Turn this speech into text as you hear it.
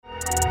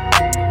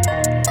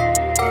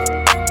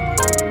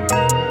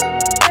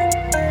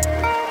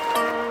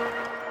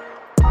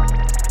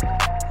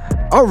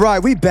All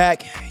right, we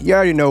back. You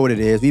already know what it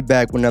is. We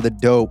back with another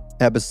dope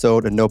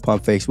episode of No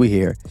Pump Fakes. We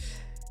here.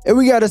 And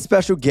we got a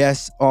special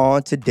guest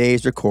on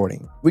today's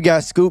recording. We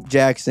got Scoop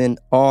Jackson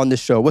on the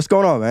show. What's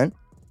going on, man?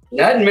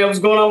 Nothing, man. What's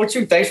going on with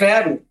you? Thanks for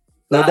having me.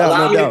 No doubt, Allow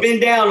no me doubt. to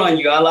bend down on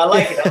you. I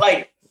like it. I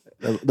like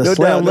it. The No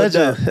slam doubt, no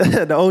legend,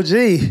 the OG.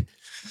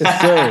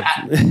 Yes, sir.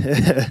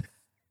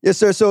 Yes,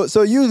 sir.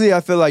 So usually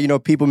I feel like,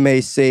 people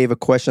may save a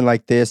question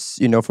like this,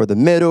 for the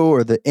middle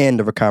or the end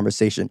of a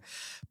conversation.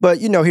 But,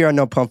 here on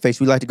No Pump Fakes,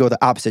 we like to go the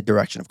opposite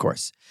direction, of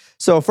course.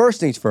 So first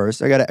things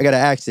first, I gotta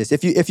ask this.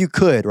 If you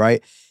could,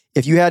 right?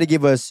 If you had to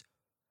give us,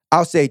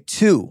 I'll say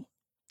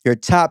your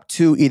top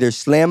two either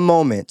slam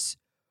moments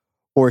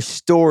or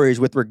stories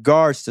with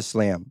regards to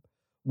slam,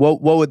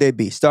 what would they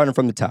be? Starting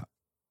from the top.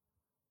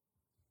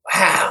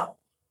 Wow.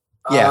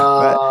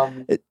 Yeah.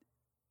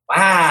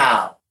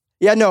 Wow.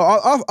 Yeah, no,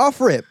 off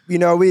rip. I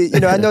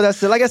know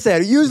that's like I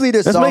said. Usually the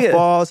Let's make it-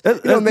 softballs. let's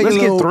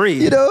get three.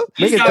 You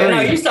Make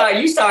it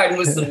starting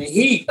with some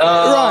heat.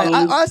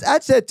 Right. I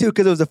said two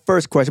because it was the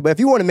first question. But if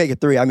you want to make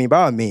it three, I mean,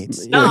 by all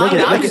means. No, make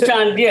it- I'm make just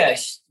trying to,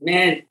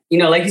 man.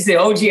 Like you said,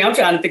 OG. I'm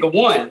trying to think of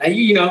one. One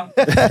thing,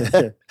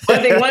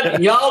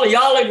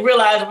 y'all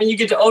realize when you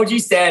get to OG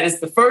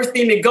status, the first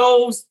thing that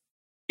goes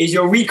is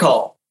your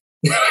recall.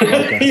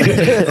 Okay.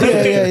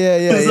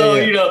 So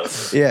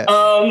Yeah.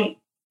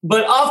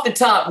 But off the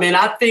top, man,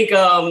 I think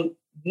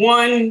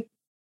one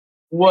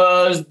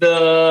was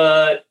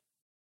the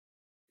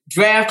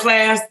draft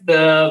class,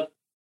 the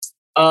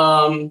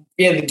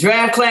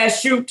draft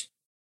class shoot.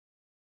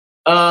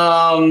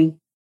 The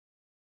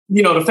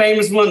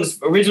famous one, the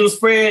original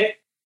spread,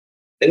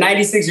 the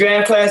 96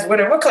 draft class,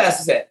 whatever. What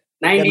class is that?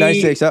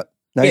 96 up.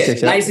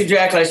 96 yeah, up. 96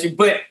 draft class shoot.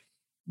 But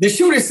the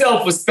shoot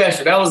itself was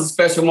special. That was a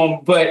special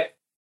moment. But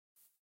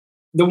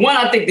the one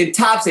I think that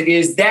tops it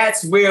is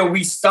that's where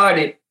we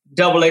started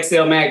Double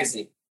XL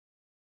Magazine.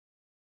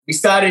 We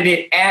started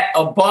it at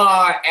a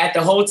bar at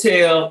the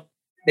hotel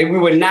that we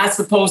were not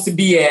supposed to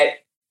be at,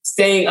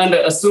 staying under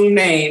assumed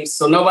names.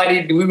 So we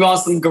were on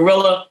some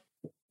guerrilla,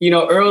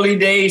 early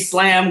days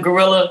slam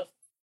guerrilla,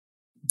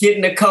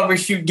 getting the cover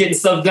shoot, getting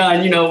stuff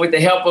done, with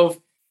the help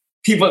of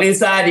people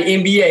inside the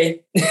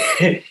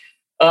NBA.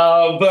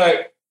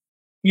 But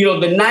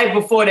the night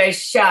before that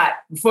shot,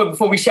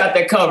 before we shot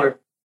that cover,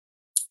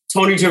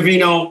 Tony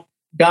Trevino,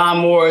 Don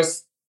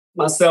Morris,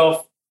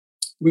 myself,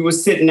 we were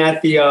sitting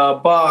at the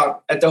bar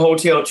at the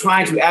hotel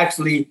trying to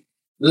actually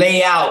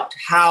lay out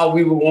how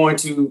we were going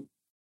to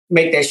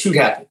make that shoot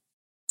happen.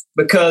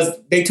 Because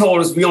they told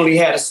us we only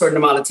had a certain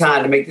amount of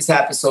time to make this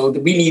happen. So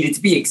that we needed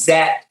to be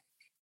exact.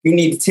 We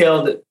need to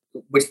tell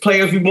which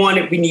players we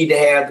wanted. We need to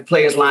have the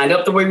players lined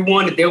up the way we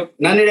wanted.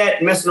 None of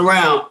that messing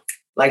around.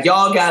 Like,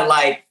 y'all got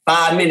like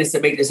 5 minutes to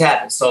make this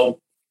happen. So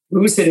we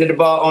were sitting at the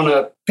bar on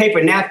a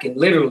paper napkin,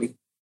 literally.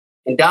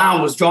 And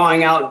Don was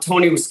drawing out and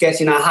Tony was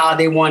sketching out how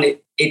they wanted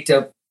it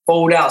to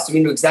fold out. So we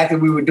knew exactly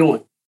what we were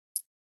doing.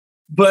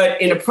 But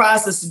in the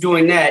process of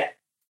doing that,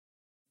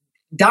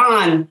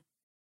 Don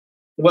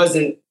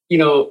wasn't,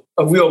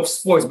 a real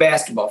sports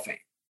basketball fan.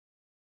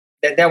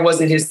 That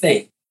wasn't his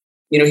thing.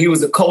 He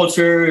was a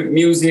culture,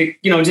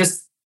 music,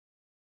 just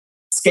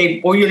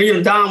skate. Or,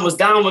 Don was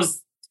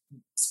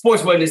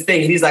sports wasn't his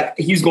thing.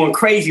 He was going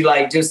crazy,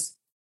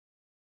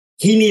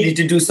 he needed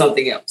to do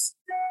something else.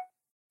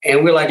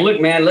 And we're like,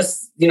 look, man,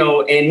 let's,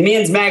 and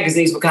men's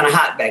magazines were kind of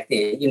hot back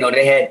then.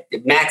 They had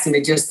Maxim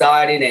had just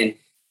started and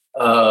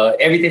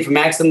everything from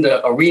Maxim,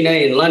 the arena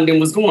in London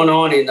was going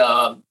on. And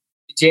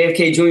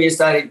JFK Jr.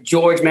 started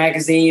George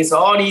magazine. So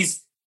all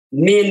these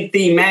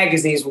men-themed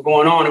magazines were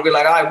going on. And we're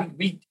like, all right,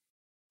 we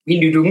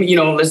need to,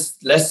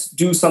 let's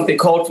do something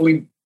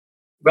culturally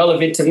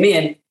relevant to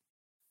men.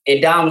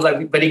 And Don was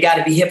like, but it got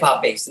to be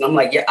hip-hop based. And I'm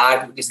like,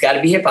 yeah, it's got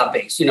to be hip-hop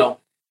based, So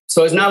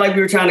it's not like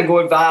we were trying to go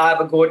at Vibe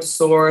or go at The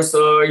Source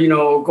or,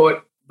 go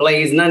at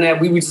Blaze, none of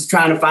that. We were just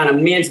trying to find a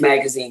men's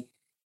magazine.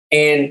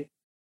 And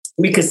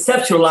we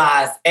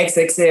conceptualized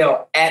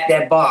XXL at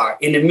that bar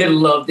in the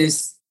middle of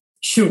this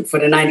shoot for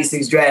the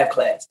 96 draft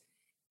class.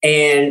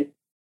 And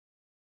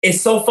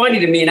it's so funny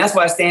to me, and that's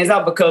why it stands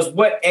out, because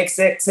what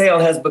XXL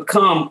has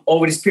become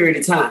over this period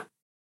of time.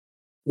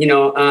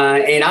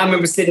 And I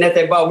remember sitting at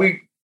that bar,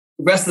 we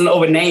wrestling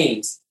over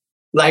names,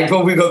 like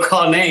what we gonna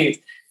call names.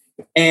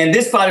 And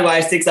this is probably why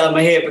it sticks out in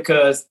my head,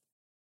 because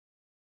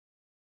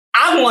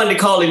I wanted to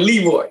call it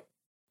Leroy.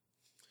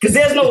 Because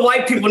there's no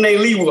white people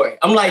named Leroy.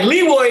 I'm like,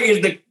 Leroy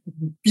is the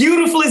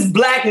beautifulest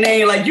black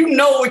name. Like,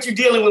 what you're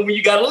dealing with when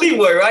you got a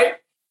Leroy, right?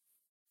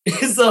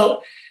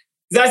 So,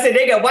 as I said,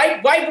 they got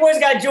white boys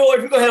got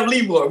George. We're going to have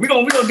Leroy. We're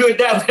gonna do it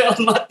that way. That was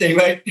my thing,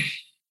 right?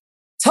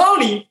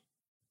 Tony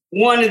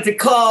wanted to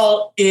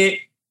call it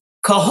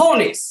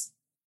Cojones,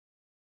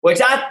 which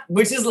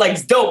is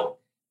like dope.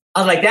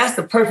 I was like, that's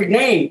the perfect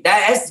name.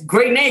 That's a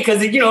great name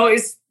because, it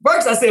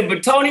works. I said,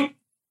 but Tony,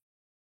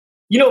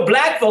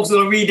 black folks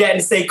will read that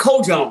and say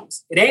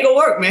Co-Jones. It ain't going to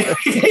work, man.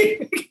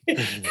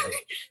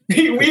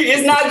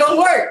 It's not going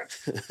to work.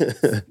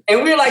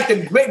 And we're like,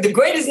 the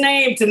greatest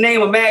name to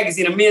name a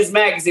magazine, a men's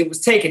magazine,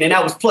 was taken, and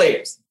that was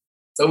Players.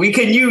 So we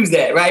couldn't use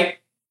that, right?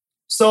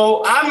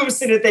 So I remember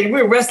sitting there thinking,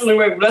 we were wrestling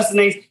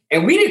names,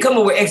 and we didn't come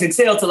up with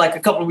XXL till like a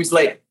couple of weeks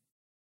later.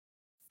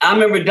 I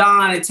remember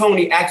Don and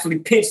Tony actually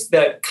pitched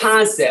the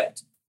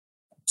concept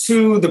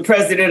to the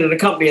president of the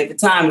company at the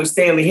time, was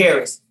Stanley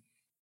Harris.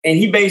 And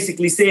he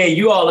basically said,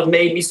 you all have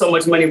made me so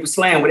much money with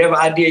Slam. Whatever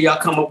idea y'all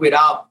come up with,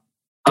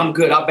 I'm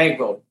good. I'll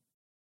bankroll it.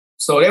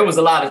 So there was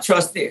a lot of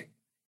trust there.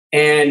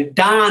 And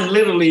Don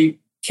literally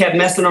kept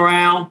messing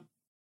around.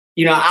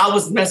 You know, I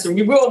was messing.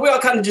 We were all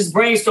kind of just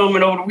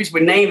brainstorming over the weeks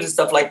with names and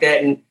stuff like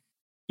that. And,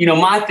 you know,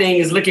 my thing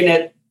is looking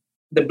at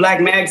the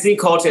Black magazine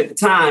culture at the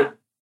time.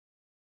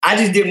 I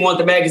just didn't want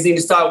the magazine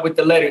to start with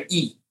the letter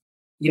E.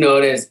 You know,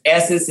 there's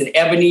Essence and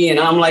Ebony. And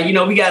I'm like, you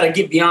know, we got to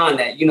get beyond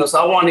that. You know,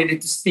 so I wanted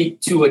it to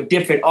speak to a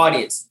different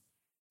audience.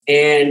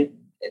 And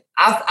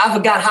I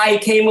forgot how he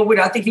came up with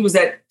it. I think he was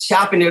at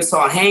shopping and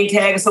saw a hang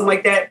tag or something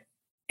like that.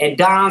 And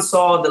Don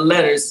saw the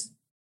letters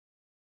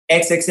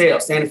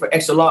XXL, standing for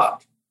extra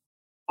large.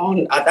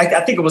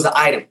 I think it was an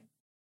item.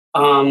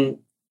 And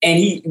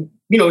he,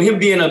 you know, him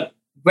being a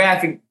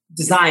graphic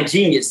design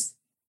genius,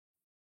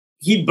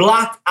 he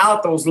blocked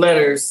out those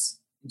letters,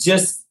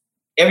 just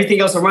everything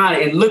else around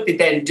it, and looked at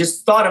that and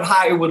just thought of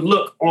how it would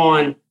look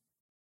on,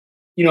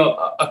 you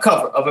know, a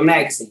cover of a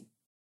magazine.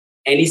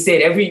 And he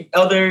said every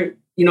other,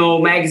 you know,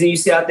 magazine you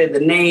see out there,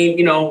 the name,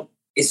 you know,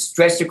 is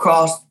stretched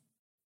across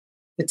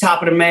the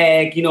top of the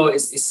mag. You know,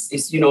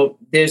 it's you know,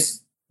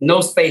 there's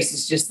no space.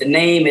 It's just the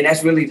name, and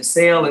that's really the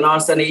sale. And all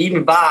of a sudden, they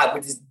even vibe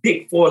with this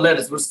big 4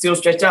 letters was still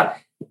stretched out.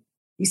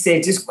 He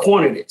said, just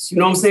corner this. You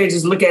know what I'm saying?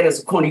 Just look at it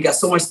as a corner. You got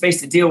so much space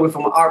to deal with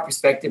from an art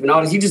perspective and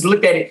all this. He just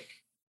looked at it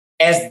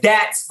as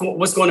that's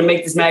what's going to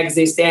make this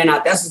magazine stand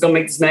out. That's what's going to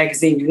make this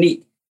magazine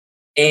unique.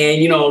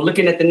 And, you know,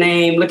 looking at the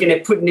name, looking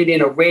at putting it in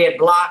a red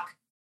block,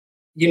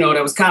 you know,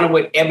 that was kind of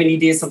what Ebony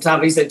did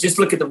sometimes. He said, just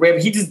look at the red.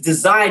 He just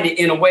designed it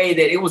in a way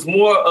that it was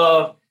more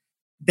of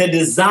the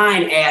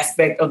design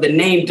aspect of the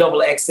name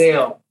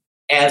XXL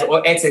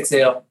or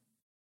XXL,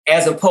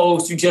 as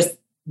opposed to just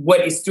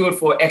what it stood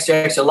for, extra,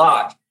 extra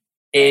large.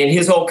 And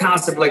his whole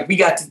concept, like, we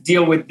got to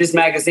deal with this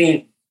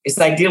magazine. It's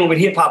like dealing with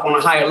hip hop on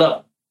a higher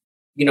level,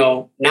 you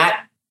know, not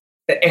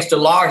the extra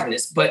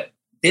largeness, but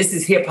this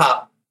is hip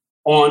hop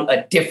on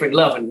a different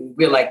level. And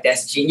we're like,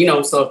 that's genius, you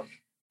know. So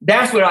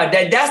that's what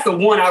that's the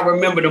one I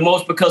remember the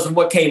most because of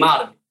what came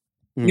out of it.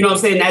 Mm-hmm. You know what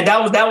I'm saying?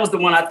 That was the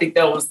one I think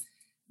that was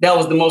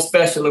the most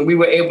special, and we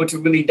were able to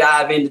really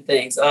dive into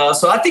things.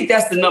 So I think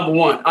that's the number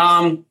one.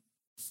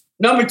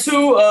 Number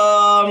two,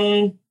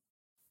 I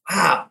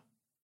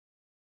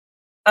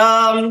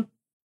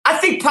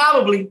think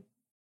probably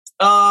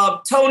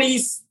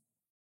Tony's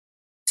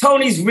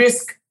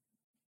risk.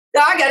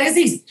 I got it. It's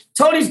easy.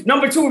 Tony's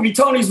number two would be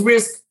Tony's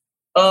risk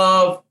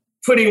of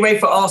putting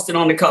Rafer Alston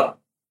on the cover.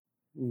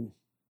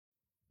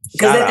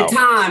 Because at the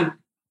time,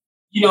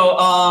 you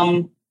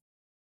know,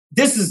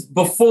 this is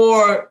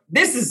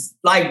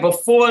like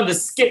before the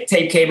Skip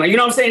tape came out. You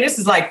know what I'm saying? This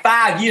is like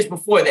 5 years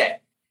before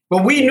that.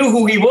 But we knew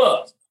who he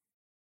was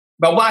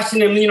by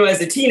watching him, you know,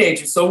 as a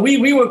teenager. So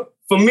we were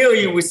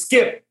familiar with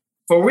Skip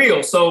for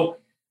real. So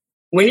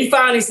when he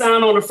finally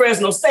signed on to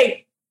Fresno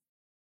State,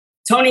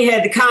 Tony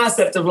had the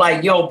concept of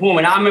like, yo, boom.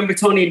 And I remember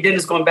Tony and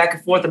Dennis going back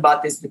and forth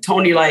about this, but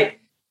Tony, like,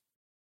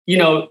 you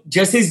know,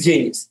 just his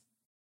genius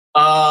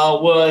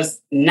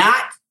was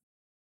not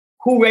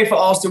who Rafer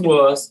Alston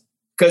was,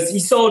 because he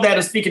sold that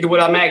as speaking to what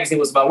our magazine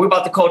was about. We're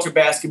about the culture of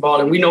basketball,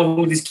 and we know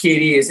who this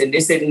kid is. And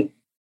this isn't,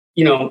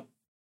 you know,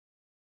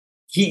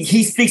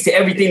 he speaks to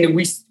everything that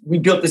we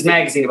built this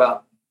magazine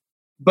about.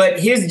 But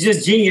his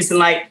just genius, and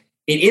like,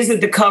 it isn't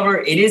the cover,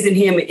 it isn't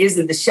him, it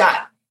isn't the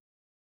shot.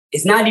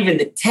 It's not even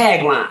the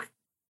tagline.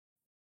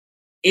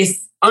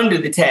 It's under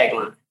the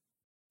tagline.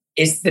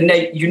 It's the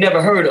name you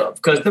never heard of.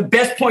 Because the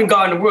best point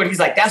guard in the world, he's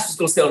like, that's what's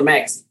going to sell the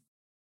magazine.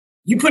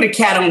 You put a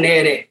cat on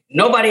there that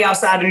nobody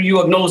outside of New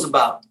York knows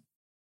about,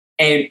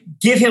 and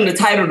give him the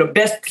title, the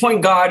best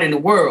point guard in the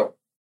world.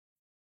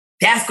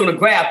 That's going to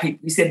grab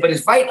people. He said, but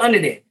it's right under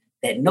there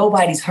that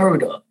nobody's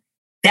heard of.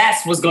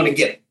 That's what's going to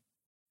get it.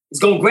 It's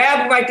going to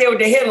grab it right there with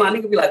the headline.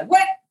 They're going to be like,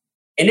 what?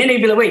 And then they'd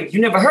be like, wait,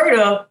 you never heard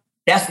of?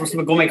 That's what's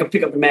going to make them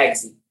pick up the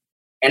magazine.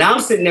 And I'm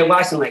sitting there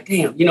watching like,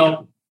 damn, you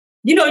know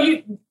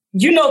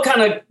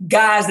kind of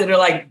guys that are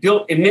like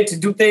built and meant to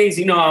do things,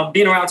 you know,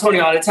 being around Tony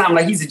all the time,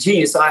 like he's a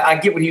genius. So I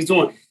get what he's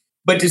doing.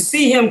 But to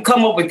see him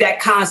come up with that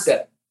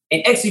concept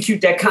and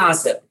execute that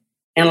concept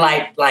and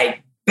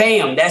like,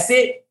 bam, that's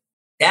it.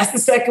 That's the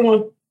second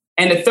one.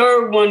 And the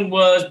third one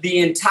was the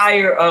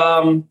entire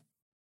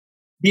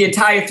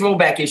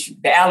throwback issue,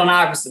 the Allen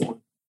Iverson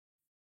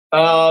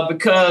one.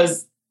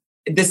 Because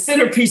the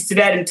centerpiece to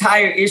that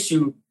entire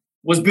issue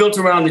was built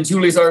around the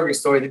Julius Erving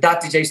story, the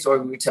Dr. J story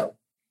we were telling.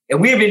 And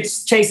we have been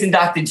chasing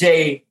Dr.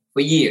 J for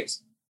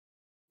years.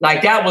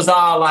 Like that was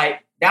our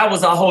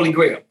holy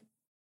grail.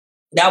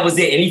 That was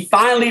it. And he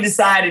finally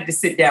decided to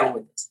sit down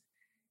with us.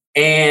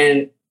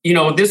 And, you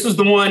know, this was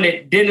the one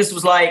that Dennis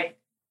was like,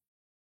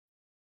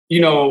 you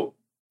know,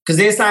 because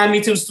they assigned me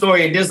to the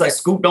story, and Dennis like,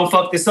 Scoop, don't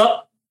fuck this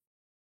up.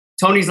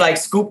 Tony's like,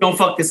 Scoop, don't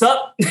fuck this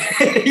up.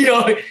 You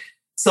know,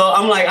 So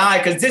I'm like, all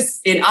right, because this,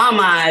 in our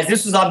minds,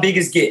 this was our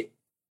biggest get.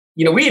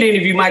 You know, we had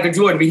interviewed Michael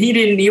Jordan, but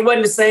he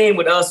wasn't the same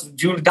with us.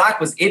 Doc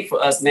was it for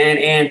us, man.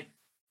 And,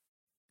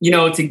 you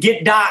know, to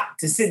get Doc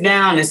to sit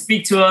down and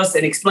speak to us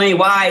and explain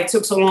why it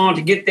took so long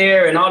to get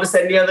there and all this,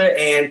 that, and the other.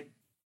 And,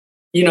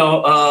 you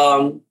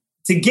know,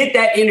 to get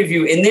that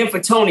interview. And then for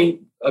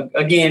Tony,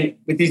 again,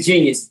 with his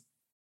genius.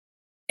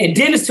 And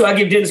Dennis, too, I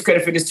give Dennis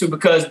credit for this, too,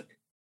 because,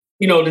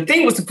 you know, the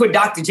thing was to put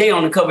Dr. J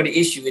on the cover of the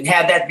issue and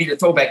have that be the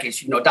throwback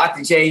issue. You know,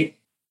 Dr. J,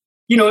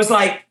 you know, it's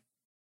like,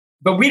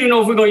 but we didn't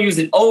know if we are going to use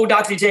an old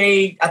Dr.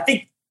 J. I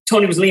think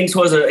Tony was leaning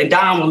towards and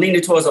Don was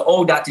leaning towards an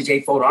old Dr. J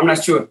photo. I'm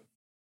not sure.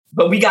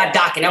 But we got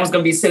Doc, and that was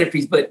going to be a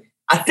centerpiece. But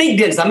I think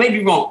Dennis, I may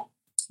be wrong,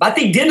 but I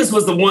think Dennis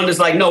was the one that's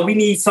like, no, we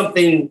need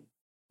something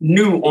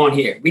new on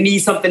here. We need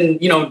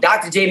something, you know,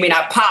 Dr. J may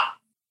not pop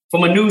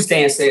from a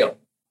newsstand sale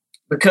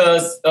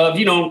because of,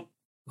 you know,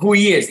 who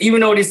he is, even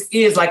though this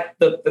is like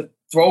the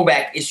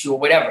throwback issue or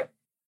whatever.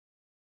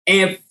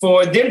 And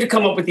for them to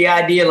come up with the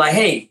idea like,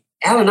 hey,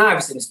 Allen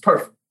Iverson is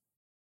perfect,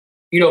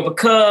 you know,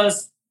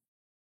 because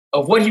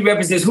of what he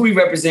represents, who he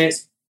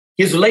represents,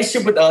 his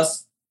relationship with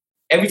us.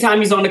 Every time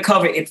he's on the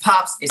cover, it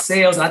pops, it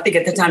sells. And I think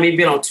at the time he'd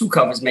been on 2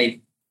 covers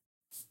maybe.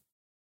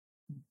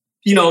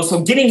 You know,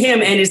 so getting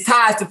him and his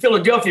ties to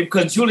Philadelphia,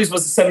 because Julius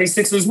was the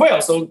 76er as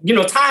well. So, you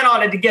know, tying all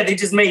that together, it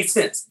just made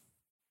sense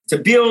to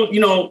build,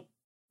 you know,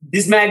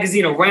 this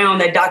magazine around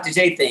that Dr.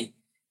 J thing.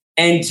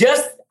 And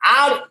just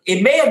out,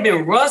 it may have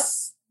been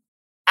Russ.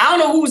 I don't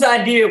know whose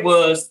idea it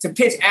was to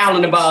pitch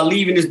Allen about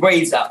leaving his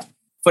braids out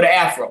for the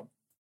afro.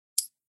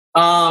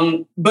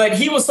 But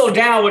he was so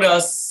down with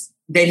us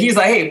that he's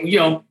like, hey, you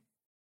know,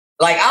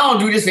 like, I don't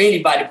do this for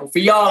anybody, but for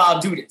y'all, I'll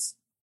do this.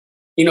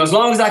 You know, as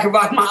long as I can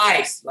rock my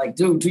ice, like,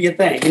 dude, do your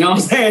thing. You know what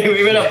I'm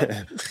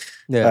saying?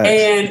 Yeah.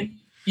 And,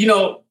 you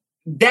know,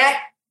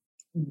 that,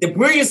 the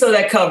brilliance of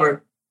that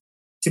cover,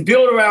 to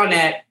build around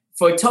that,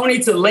 for Tony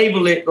to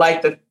label it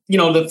like the, you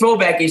know, the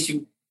throwback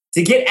issue,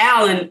 to get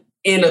Allen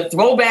in a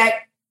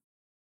throwback,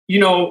 you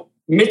know,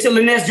 Mitchell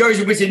and Ness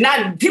jersey, which is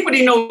not, people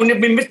didn't know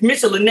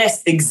Mitchell and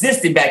Ness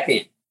existed back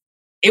then.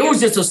 It was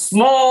just a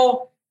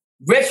small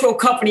retro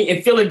company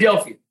in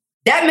Philadelphia.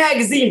 That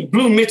magazine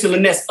blew Mitchell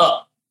and Ness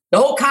up. The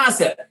whole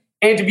concept.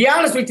 And to be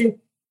honest with you,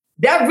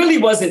 that really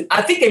wasn't,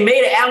 I think they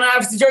made an Allen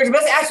Iverson jersey,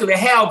 but it's actually a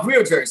Hal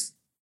Greer jersey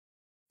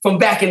from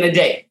back in the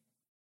day.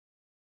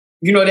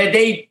 You know, that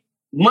they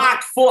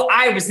mocked for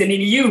Iverson and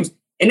he used.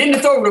 And then to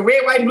throw the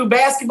red, white, and blue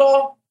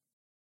basketball,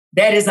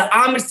 that is an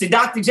homage to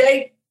Dr.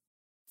 J.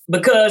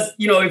 Because,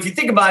 you know, if you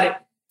think about it,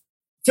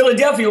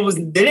 Philadelphia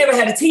they never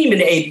had a team in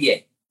the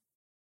ABA.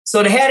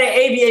 So to have that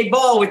ABA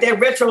ball with that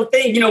retro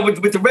thing, you know,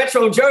 with the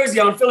retro jersey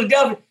on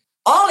Philadelphia,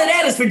 all of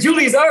that is for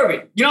Julius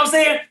Erving. You know what I'm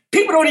saying?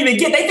 People don't even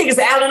get, they think it's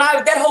Allen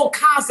Iverson. That whole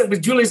concept was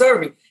Julius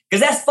Erving,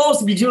 because that's supposed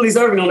to be Julius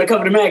Erving on the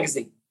cover of the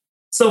magazine.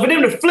 So for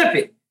them to flip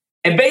it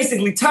and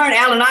basically turn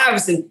Allen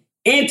Iverson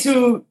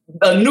into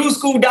a new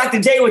school Dr.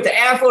 J with the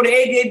afro, the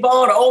ABA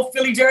ball, the old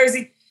Philly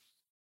jersey,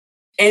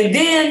 and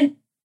then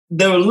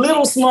the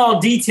little small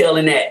detail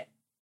in that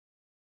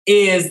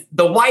is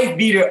the wife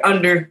beater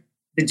under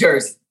the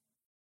jersey.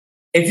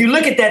 If you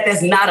look at that,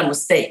 that's not a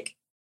mistake.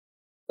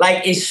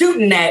 Like, in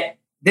shooting that,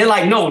 they're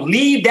like, no,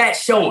 leave that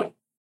showing.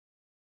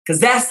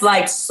 Because that's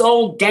like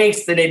so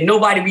gangster that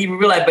nobody would even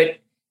realize. But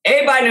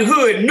everybody in the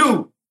hood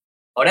knew,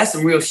 oh, that's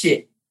some real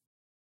shit.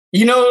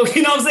 You know what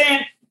I'm saying?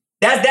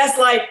 That's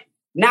like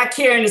not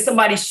caring that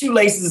somebody's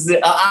shoelaces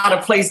are out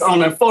of place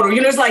on a photo.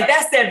 You know, it's like,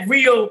 that's that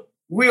real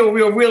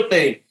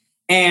thing.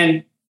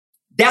 And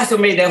that's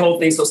what made that whole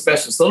thing so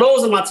special. So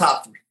those are my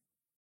top 3.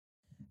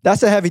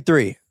 That's a heavy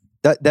 3.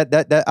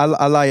 That I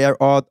like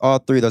all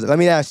 3 of those. Let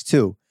me ask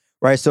 2.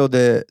 Right, so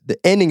the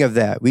ending of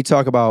that, we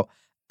talk about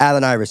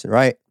Allen Iverson,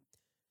 right?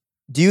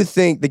 Do you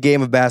think the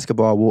game of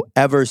basketball will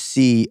ever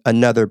see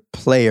another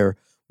player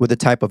with the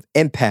type of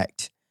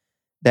impact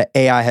that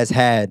AI has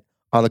had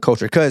on the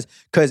culture? Because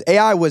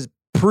AI was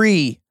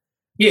right,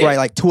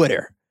 like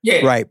Twitter,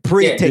 right,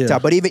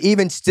 pre-TikTok, but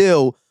even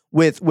still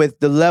with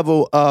the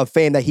level of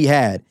fame that he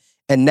had,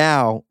 and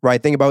now,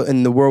 right, think about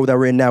in the world that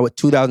we're in now with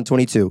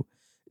 2022,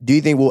 do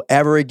you think we'll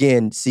ever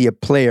again see a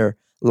player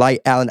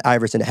like Allen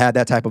Iverson have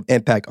that type of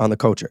impact on the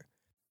culture?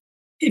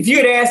 If you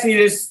had asked me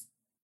this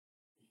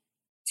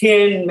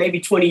 10, maybe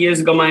 20 years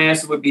ago, my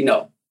answer would be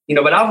no. You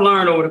know, but I've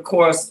learned over the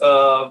course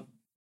of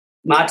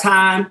my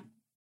time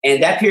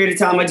and that period of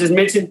time I just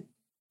mentioned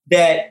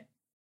that,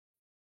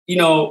 you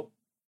know,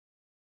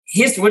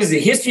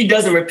 history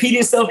doesn't repeat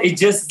itself. It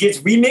just gets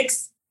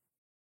remixed.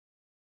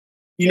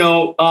 You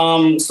know,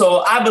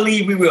 so I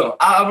believe we will.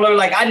 I've learned,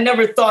 like, I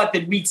never thought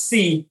that we'd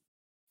see,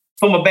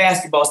 from a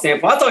basketball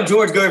standpoint, I thought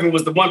George Gervin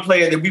was the one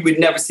player that we would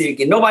never see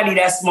again. Nobody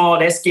that small,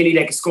 that skinny,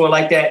 that could score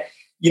like that.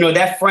 You know,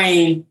 that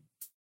frame,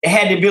 that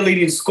had the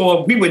ability to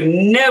score. We would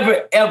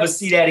never, ever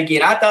see that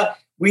again. I thought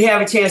we'd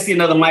have a chance to see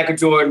another Michael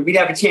Jordan. We'd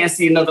have a chance to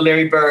see another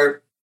Larry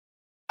Bird.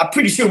 I'm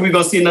pretty sure we're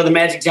going to see another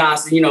Magic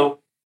Johnson, you know.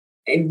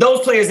 And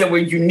those players that were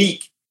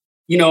unique,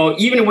 you know,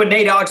 even when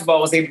Nate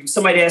Archibald was able,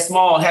 somebody that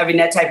small, having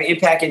that type of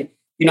impact. And,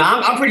 you know,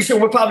 I'm pretty sure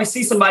we'll probably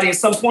see somebody at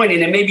some point,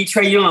 and it may be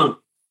Trae Young,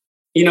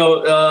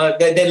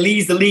 that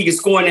leads the league in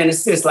scoring and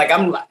assists. Like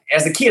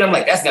as a kid, I'm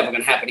like, that's never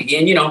going to happen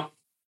again.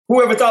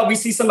 Whoever thought we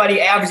see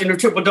somebody averaging a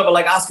triple-double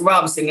like Oscar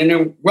Robertson and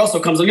then Russell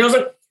comes on.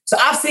 So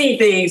I've seen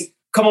things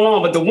come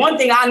along, but the one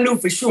thing I knew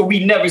for sure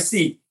we never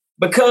see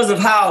because of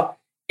how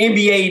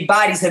NBA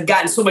bodies have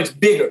gotten so much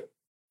bigger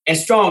and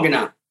stronger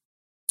now.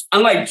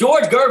 Unlike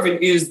George Gervin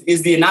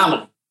is the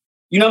anomaly.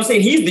 You know what I'm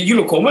saying? He's the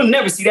unicorn. We'll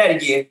never see that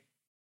again.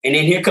 And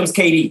then here comes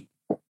KD.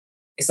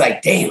 It's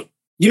like, damn.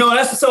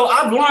 So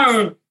I've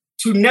learned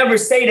to never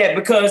say that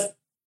because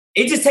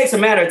it just takes a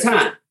matter of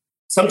time.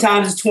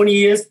 Sometimes it's 20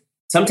 years.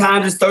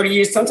 Sometimes it's 30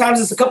 years. Sometimes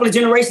it's a couple of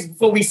generations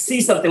before we see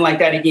something like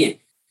that again.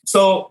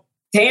 So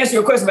to answer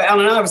your question about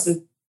Allen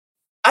Iverson,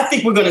 I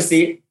think we're going to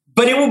see it,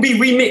 but it will be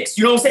remixed.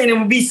 You know what I'm saying? It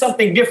will be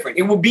something different.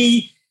 It will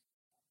be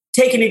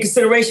taking into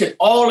consideration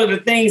all of the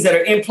things that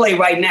are in play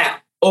right now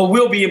or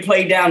will be in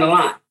play down the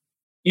line.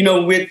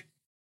 With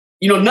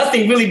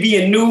nothing really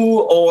being new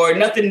or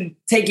nothing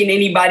taking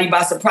anybody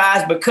by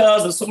surprise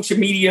because of social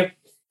media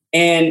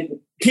and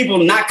people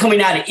not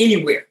coming out of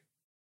anywhere,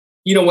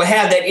 will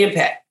have that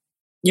impact.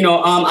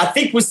 I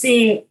think we're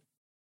seeing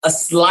a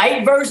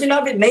slight version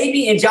of it,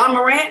 maybe in John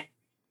Morant.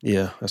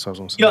 Yeah, that's what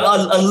I was going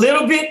to say. A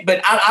little bit, but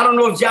I don't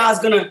know if Ja's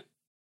going to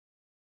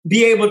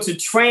be able to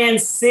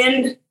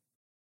transcend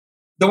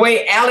the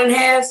way Allen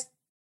has.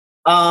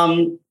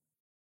 I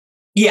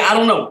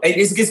don't know.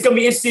 It's going to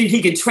be interesting if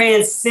he can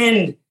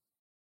transcend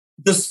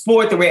the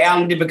sport the way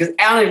Allen did, because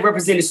Allen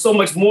represented so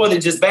much more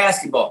than just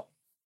basketball.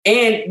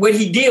 And what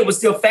he did was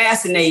still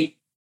fascinate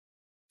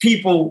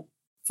people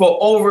for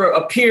over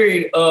a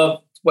period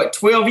of,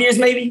 12 years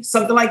maybe?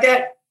 Something like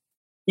that.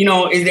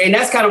 And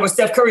that's kind of where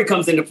Steph Curry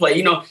comes into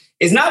play.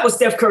 It's not what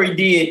Steph Curry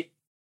did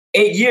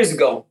 8 years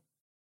ago,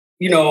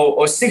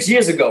 or 6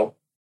 years ago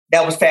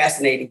that was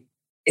fascinating.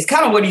 It's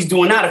kind of what he's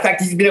doing now. The fact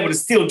that he's been able to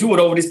still do it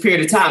over this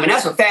period of time. And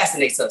that's what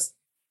fascinates us.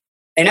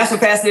 And that's what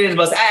fascinates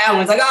us.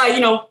 Allen's like,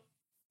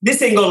 this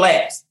ain't going to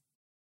last.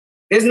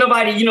 There's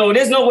nobody,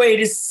 there's no way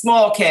this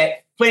small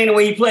cat playing the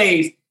way he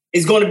plays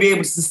is going to be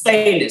able to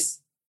sustain this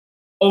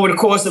over the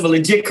course of a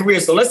legit career.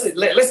 So let's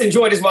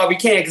enjoy this while we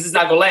can, because it's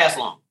not going to last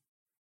long.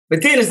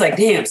 But then it's like,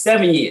 damn,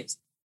 7 years.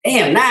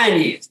 Damn,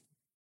 9 years.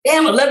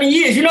 Damn, 11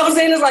 years. You know what I'm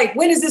saying? It's like,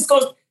 when does this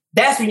go?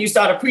 That's when you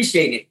start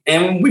appreciating it.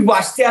 And when we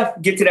watch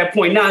Steph get to that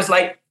point now, it's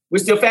like, we're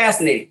still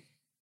fascinated.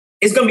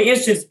 It's going to be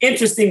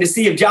interesting to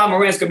see if John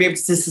Morant's going to be able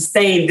to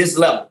sustain this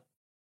level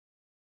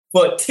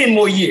for 10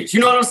 more years.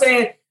 You know what I'm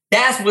saying?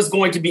 That's what's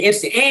going to be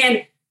interesting.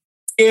 And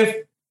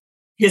if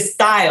his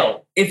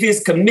style, if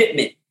his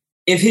commitment,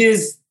 if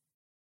his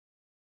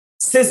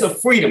sense of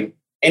freedom,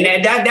 and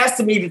that's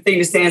to me the thing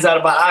that stands out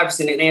about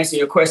Iverson in answering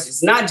your question.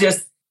 It's not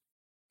just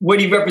what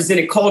he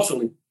represented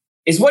culturally.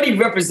 It's what he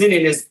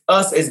represented as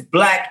us as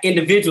Black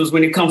individuals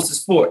when it comes to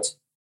sports.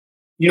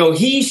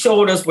 He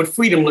showed us what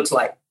freedom looks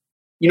like.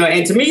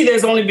 And to me,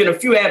 there's only been a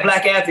few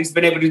Black athletes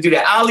been able to do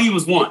that. Ali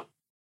was one.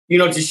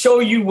 To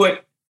show you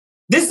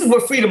this is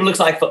what freedom looks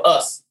like for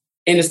us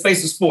in the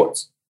space of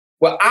sports,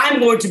 where I'm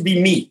going to be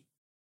me.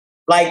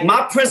 Like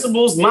my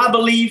principles, my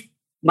belief,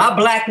 my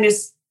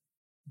Blackness,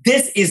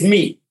 this is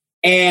me.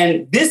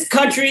 And this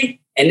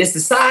country and this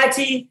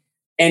society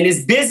and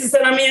this business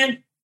that I'm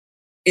in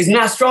is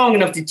not strong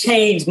enough to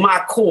change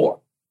my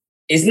core.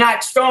 It's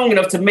not strong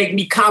enough to make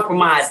me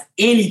compromise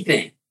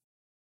anything.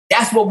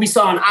 That's what we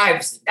saw in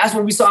Iverson. That's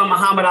what we saw in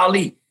Muhammad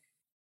Ali.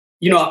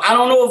 I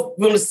don't know if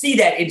we're going to see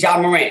that in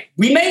John Morant.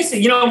 We may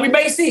see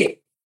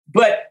it.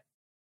 But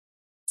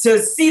to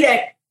see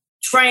that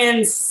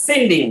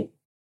transcending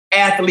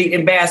athlete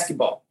in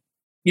basketball,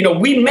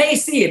 we may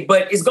see it,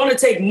 but it's going to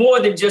take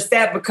more than just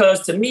that,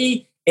 because to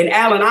me, in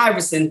Allen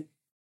Iverson,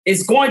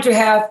 it's going to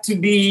have to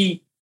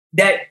be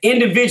that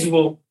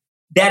individual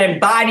that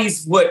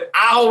embodies what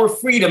our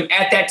freedom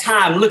at that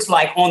time looks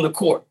like on the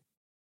court.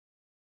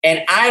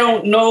 And I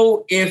don't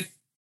know if,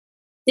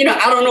 I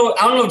don't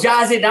know if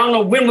Ja's it. I don't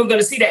know when we're going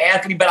to see that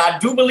athlete, but I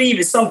do believe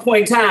at some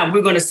point in time,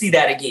 we're going to see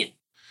that again.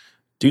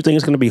 Do you think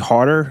it's going to be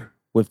harder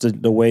with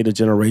the way the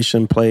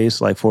generation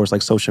plays, like for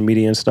like social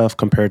media and stuff,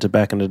 compared to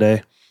back in the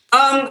day?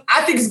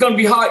 I think it's going to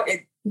be hard.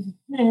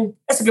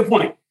 That's a good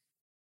point.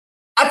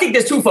 I think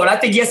there's twofold. I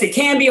think, yes, it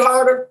can be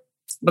harder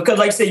because,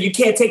 like I said, you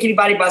can't take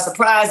anybody by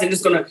surprise, and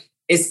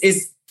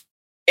it's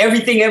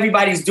everything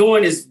everybody's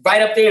doing is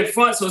right up there in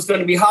front. So it's going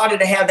to be harder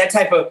to have that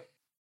type of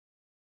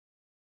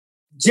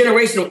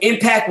generational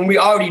impact when we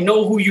already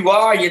know who you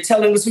are. You're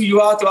telling us who you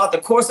are throughout the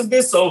course of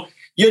this. So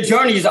your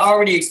journey is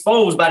already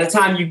exposed by the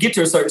time you get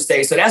to a certain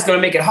stage. So that's going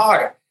to make it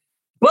harder.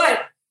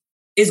 But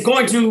it's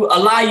going to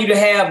allow you to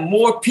have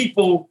more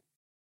people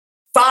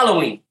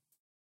following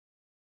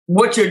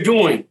what you're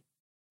doing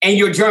and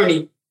your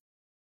journey,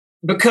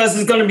 because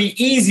it's going to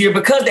be easier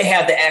because they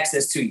have the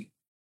access to you.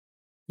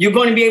 You're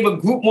going to be able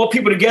to group more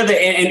people together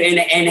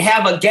and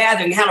have a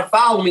gathering, have a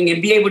following,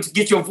 and be able to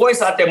get your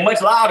voice out there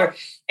much louder.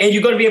 And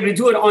you're going to be able to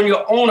do it on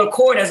your own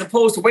accord, as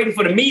opposed to waiting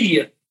for the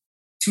media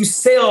to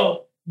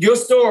sell your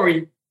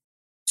story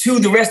to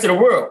the rest of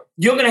the world.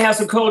 You're going to have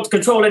some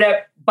control of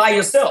that by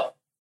yourself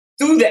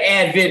through the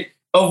advent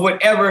of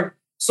whatever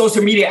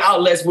social media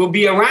outlets will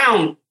be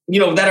around,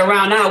 that are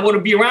around now, will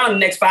be around the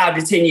next 5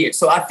 to 10 years.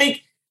 So I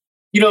think,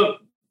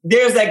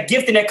 there's that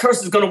gift and that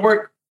curse is going to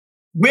work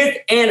with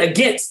and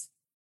against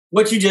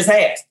what you just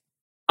asked.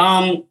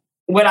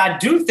 What I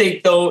do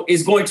think, though,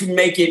 is going to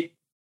make it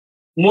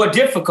more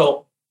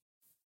difficult.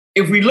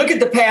 If we look at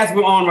the path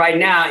we're on right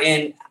now,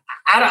 and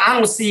I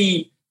don't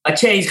see a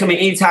change coming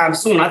anytime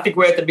soon. I think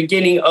we're at the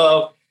beginning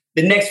of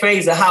the next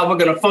phase of how we're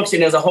going to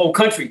function as a whole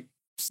country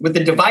with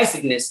the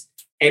divisiveness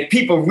and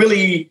people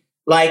really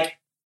like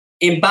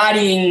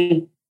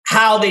embodying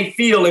how they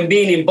feel and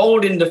being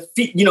emboldened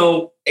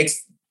to,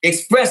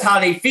 express how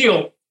they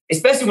feel,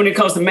 especially when it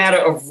comes to matter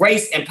of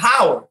race and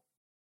power.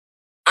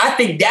 I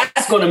think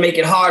that's going to make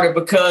it harder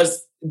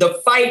because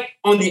the fight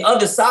on the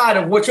other side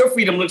of what your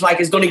freedom looks like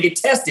is going to get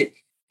tested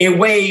in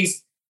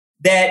ways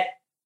that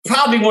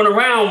probably weren't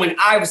around when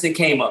Iverson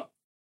came up.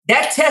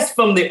 That test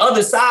from the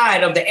other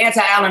side of the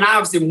anti-Allen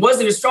Iverson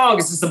wasn't as strong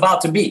as it's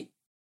about to be.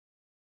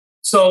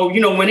 So,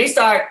 when they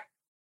start,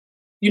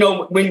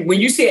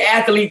 when you see an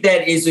athlete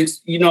that is,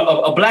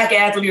 a black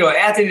athlete or an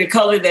athlete of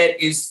color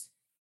that is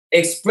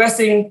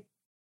expressing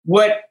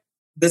what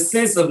the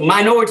sense of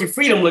minority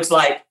freedom looks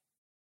like,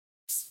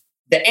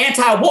 the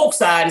anti-woke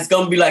side is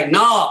going to be like,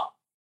 nah,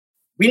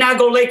 we're not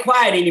going to lay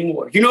quiet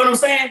anymore. You know what I'm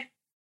saying?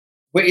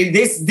 But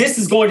this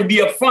is going to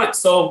be up front.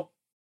 So,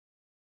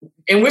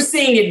 and we're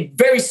seeing it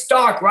very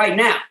stark right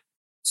now.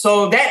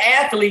 So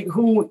that athlete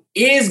who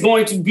is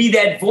going to be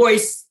that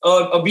voice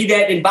or be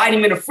that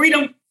embodiment of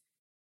freedom,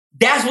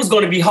 that's what's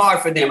going to be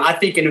hard for them, I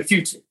think, in the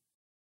future.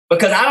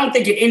 Because I don't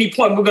think at any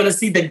point we're going to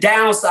see the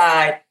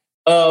downside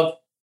of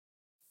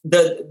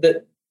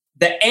the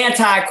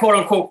anti, quote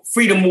unquote,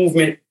 freedom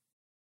movement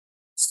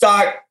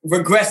start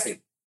regressing.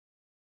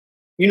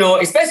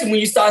 Especially when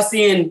you start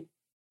seeing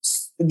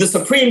the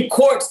Supreme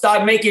Court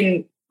start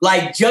making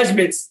like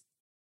judgments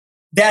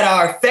that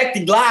are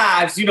affecting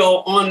lives,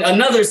 on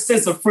another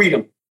sense of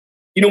freedom.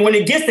 When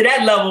it gets to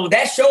that level,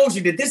 that shows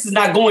you that this is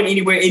not going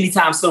anywhere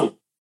anytime soon.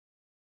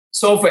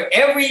 So for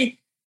every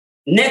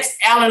next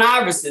Allen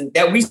Iverson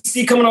that we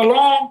see coming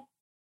along,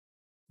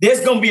 there's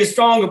going to be a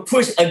stronger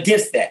push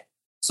against that.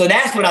 So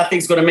that's what I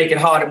think is going to make it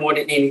harder more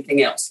than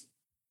anything else.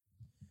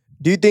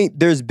 Do you think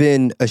there's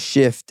been a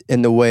shift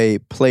in the way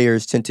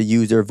players tend to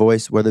use their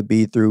voice, whether it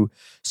be through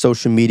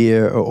social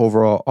media or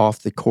overall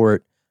off the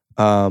court,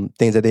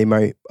 things that they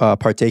might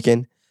partake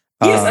in?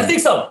 Yes, I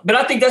think so. But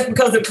I think that's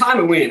because the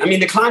climate we're in. I mean,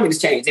 the climate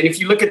has changed. And if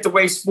you look at the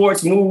way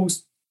sports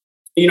moves,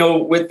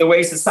 with the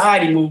way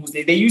society moves,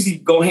 they usually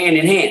go hand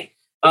in hand.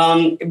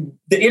 The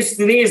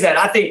interesting thing is that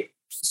I think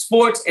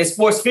sports and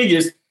sports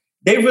figures,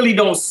 they really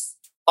don't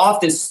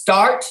often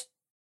start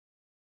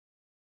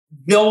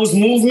those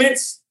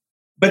movements,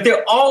 but they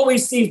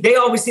always seem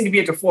to be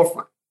at the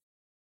forefront.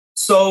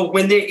 So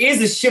when there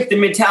is a shift in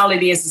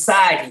mentality in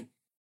society,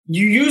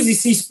 you usually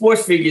see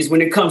sports figures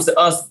when it comes to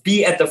us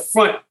be at the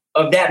front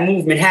of that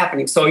movement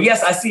happening. So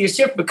yes, I see a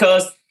shift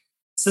because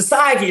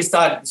society has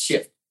started to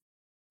shift.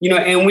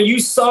 And when you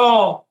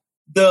saw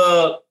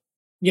the,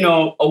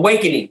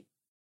 awakening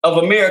of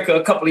America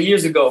a couple of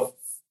years ago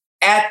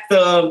at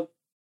the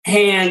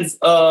hands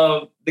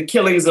of the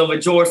killings of a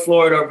George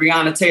Floyd or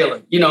Breonna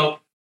Taylor,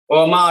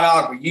 or Ahmaud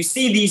Arbery, you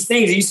see these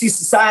things and you see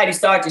society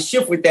start to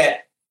shift with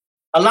that.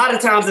 A lot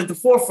of times at the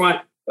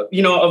forefront,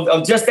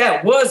 of just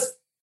that was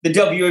the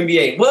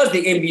WNBA, was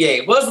the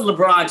NBA, was the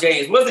LeBron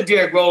James, was the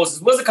Derrick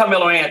Roses, was the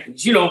Carmelo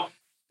Anthony's, were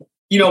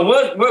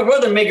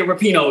the Megan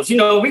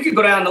Rapinos. We could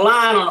go down the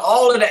line on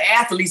all of the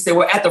athletes that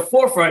were at the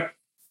forefront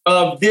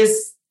of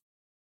this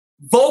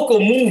vocal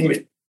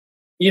movement,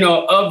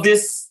 of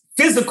this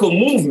physical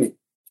movement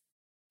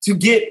to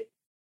get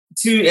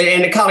to,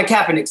 and the Colin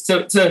Kaepernicks,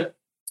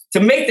 to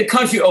make the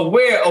country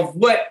aware of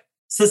what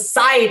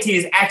society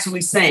is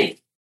actually saying.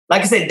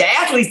 Like I said, the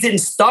athletes didn't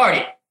start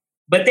it,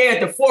 but they're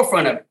at the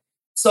forefront of it.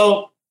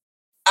 So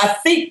I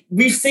think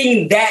we've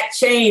seen that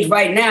change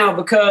right now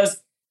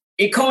because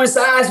it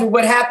coincides with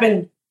what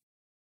happened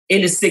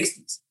in the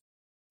 60s,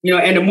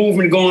 and the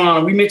movement going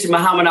on. We mentioned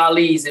Muhammad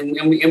Ali's and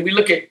we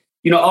look at,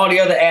 all the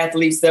other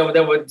athletes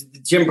that were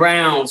Jim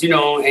Browns,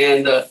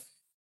 and,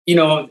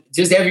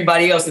 just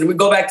everybody else. And we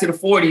go back to the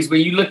 40s where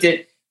you looked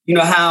at,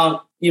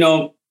 how,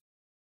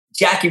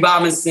 Jackie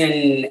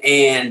Robinson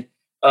and,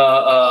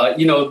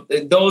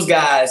 those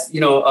guys,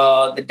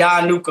 the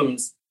Don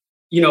Newcombs,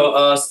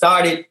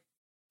 started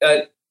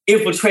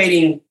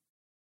infiltrating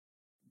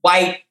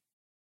white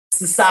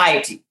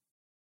society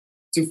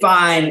to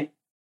find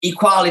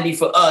equality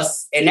for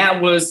us. And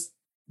that was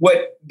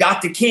what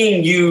Dr.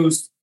 King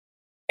used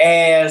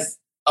as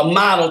a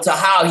model to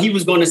how he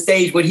was going to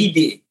stage what he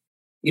did.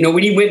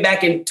 When he went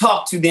back and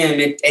talked to them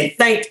and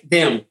thanked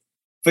them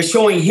for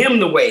showing him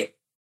the way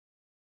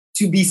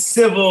to be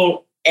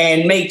civil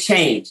and make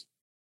change.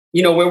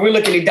 Where we're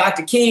looking at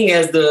Dr. King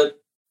as the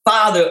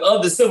father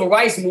of the civil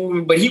rights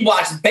movement, but he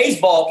watched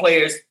baseball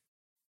players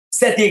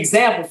set the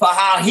example for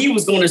how he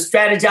was going to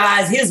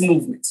strategize his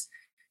movements.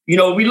 We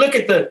look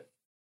at the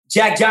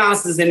Jack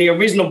Johnsons and the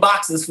original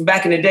boxers from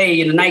back in the day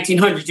in the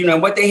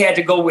 1900s, what they had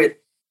to go with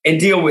and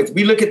deal with.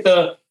 We look at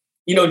the,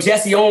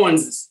 Jesse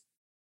Owens,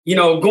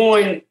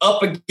 going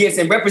up against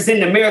and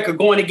representing America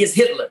going against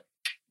Hitler.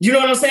 You know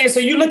what I'm saying? So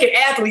you look at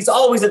athletes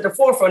always at the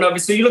forefront of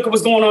it. So you look at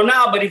what's going on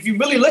now, but if you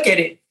really look at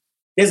it,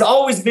 there's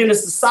always been a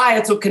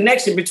societal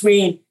connection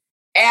between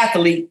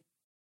athlete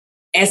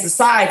and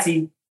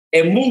society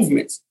and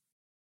movements.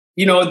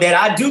 That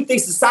I do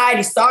think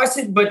society starts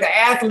it, but the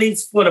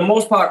athletes, for the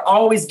most part,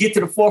 always get to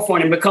the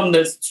forefront and become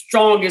the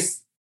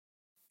strongest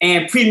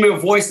and premier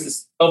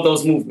voices of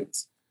those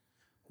movements.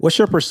 What's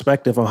your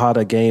perspective on how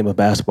the game of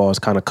basketball is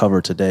kind of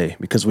covered today?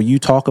 Because when you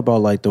talk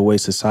about like the way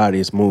society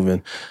is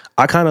moving,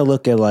 I kind of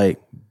look at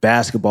like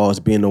basketball as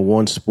being the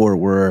one sport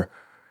where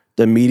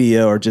the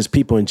media or just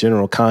people in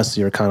general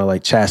constantly are kind of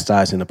like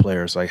chastising the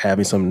players, like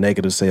having something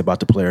negative to say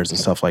about the players and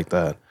stuff like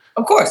that.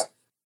 Of course.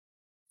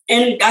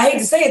 And I hate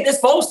to say it, they're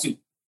supposed to.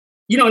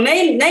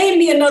 Name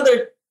me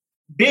another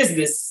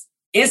business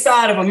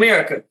inside of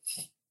America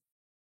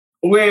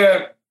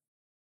where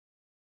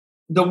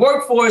the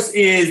workforce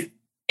is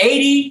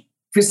 80%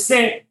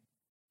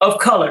 of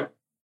color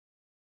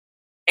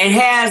and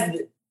has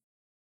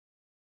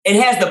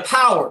the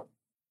power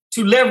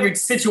to leverage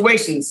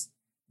situations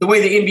the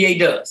way the NBA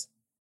does.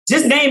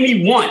 Just name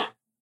me one.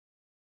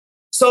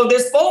 So they're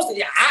supposed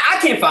to, I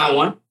can't find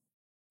one.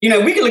 We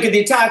can look at the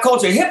entire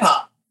culture of hip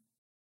hop.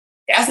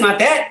 That's not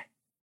that.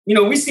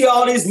 We see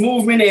all this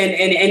movement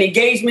and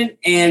engagement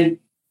and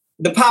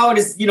the power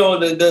that's,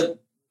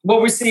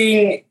 what we're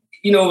seeing,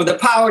 the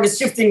power that's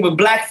shifting with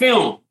Black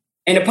film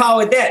and the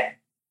power of that.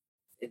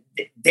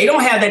 They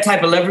don't have that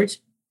type of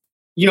leverage,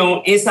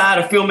 inside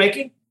of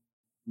filmmaking.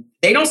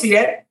 They don't see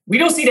that. We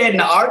don't see that in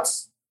the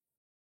arts.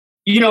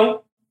 We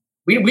don't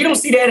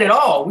see that at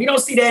all. We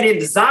don't see that in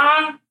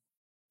design.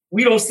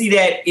 We don't see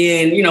that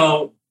in,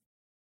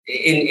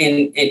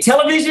 in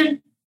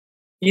television.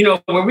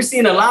 Where we're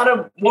seeing a lot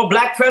of more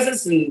Black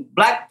presence and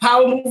Black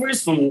power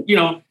movers from,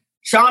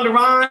 Shonda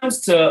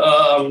Rhimes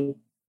to,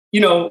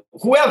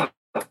 whoever.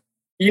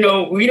 We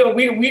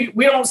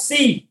don't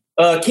see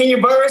Kenya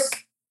Burris.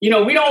 We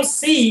don't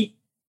see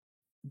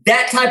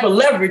that type of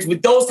leverage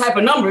with those type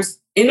of numbers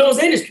in those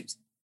industries.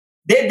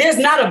 There's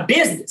not a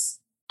business,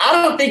 I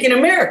don't think, in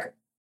America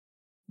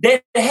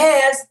that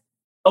has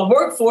a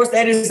workforce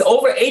that is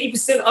over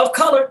 80% of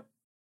color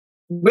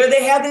where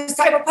they have this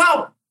type of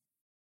power.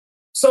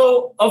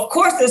 So, of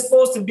course, there's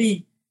supposed to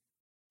be,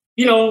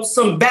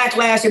 some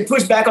backlash and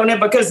pushback on that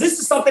because this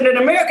is something that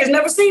America has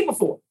never seen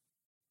before.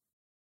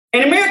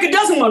 And America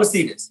doesn't want to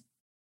see this.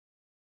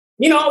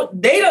 They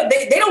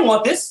don't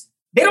want this.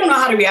 They don't know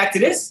how to react to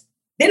this.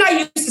 They're not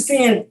used to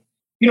seeing,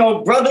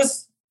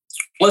 brothers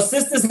or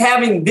sisters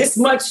having this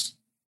much,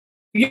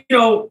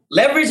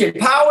 leverage and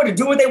power to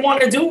do what they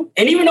want to do.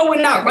 And even though we're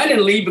not running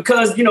the league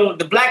because,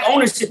 the Black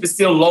ownership is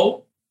still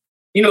low,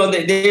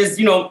 there's,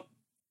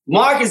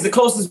 Mark is the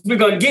closest we're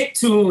going to get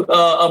to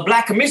a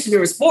Black commissioner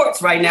in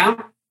sports right now.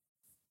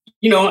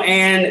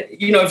 And,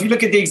 if you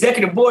look at the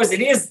executive boards,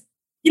 it is,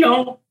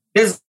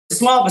 there's a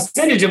small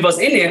percentage of us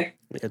in there.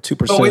 Yeah,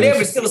 2%. So we're there,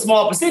 but still a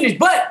small percentage.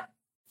 But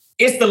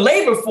it's the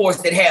labor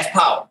force that has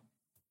power.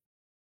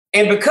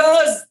 And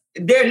because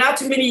there are not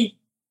too many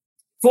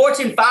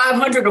Fortune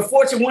 500 or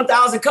Fortune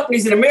 1000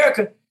 companies in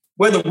America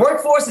where the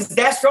workforce is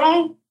that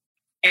strong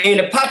and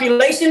the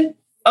population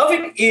of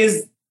it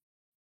is,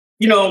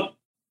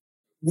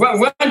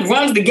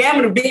 runs the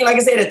gamut of being, like I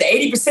said, at the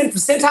 80%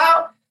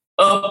 percentile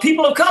of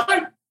people of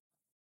color,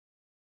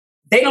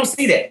 they don't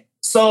see that.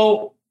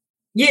 So,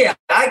 yeah,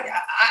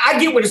 I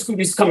get where the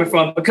scrutiny is coming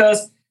from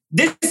because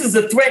this is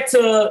a threat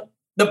to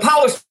the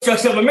power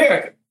structure of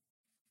America.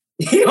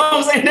 You know what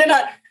I'm saying? They're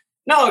not.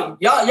 No,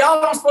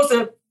 y'all aren't supposed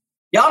to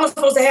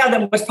have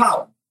that much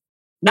power.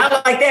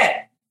 Not like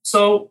that.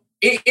 So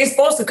it's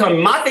supposed to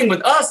come. My thing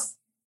with us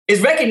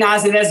is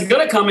recognizing that it's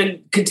going to come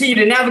and continue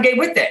to navigate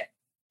with that.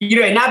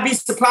 And not be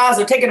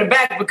surprised or taken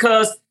aback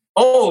because,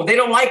 they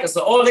don't like us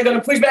or, they're going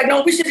to push back.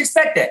 No, we should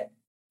expect that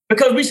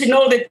because we should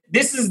know that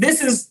this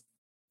itself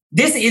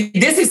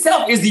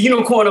is the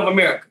unicorn of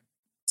America.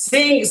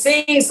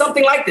 Seeing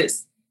something like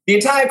this, the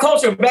entire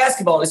culture of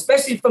basketball,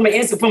 especially from an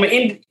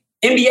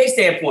NBA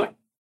standpoint,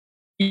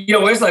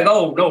 where it's like,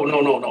 oh,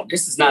 no,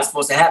 this is not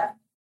supposed to happen.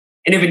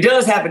 And if it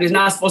does happen, it's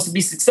not supposed to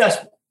be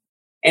successful.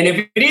 And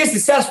if it is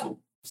successful,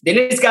 then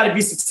it's got to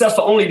be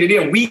successful only to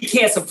them. We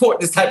can't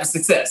support this type of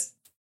success.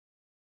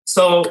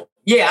 So,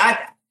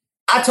 yeah,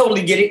 I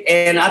totally get it.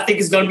 And I think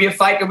it's going to be a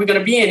fight that we're going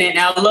to be in. And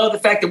I love the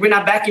fact that we're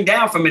not backing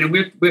down from it. And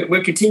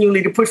we're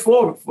continually to push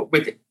forward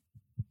with it.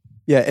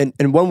 Yeah,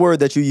 and one word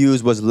that you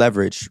used was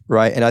leverage,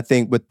 right? And I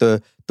think with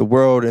the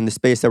world and the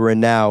space that we're in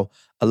now,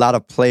 a lot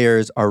of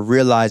players are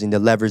realizing the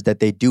leverage that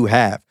they do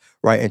have,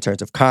 right, in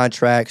terms of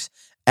contracts,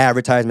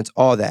 advertisements,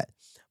 all that.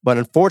 But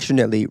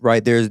unfortunately,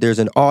 right, there's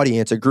an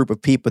audience, a group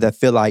of people that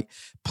feel like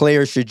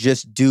players should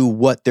just do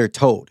what they're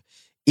told.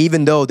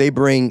 Even though they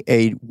bring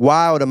a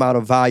wild amount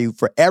of value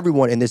for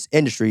everyone in this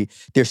industry,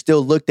 they're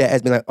still looked at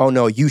as being like, oh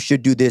no, you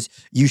should do this,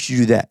 you should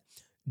do that.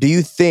 Do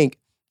you think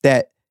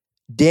that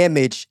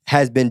damage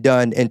has been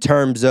done in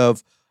terms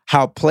of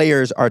how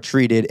players are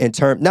treated, in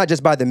terms not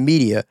just by the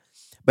media,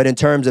 but in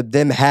terms of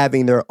them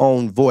having their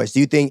own voice? Do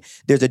you think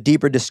there's a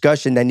deeper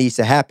discussion that needs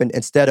to happen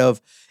instead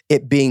of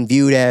it being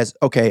viewed as,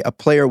 okay, a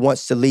player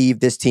wants to leave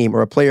this team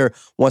or a player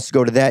wants to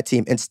go to that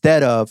team,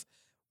 instead of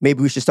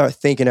maybe we should start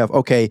thinking of,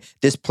 okay,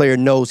 this player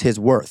knows his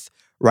worth,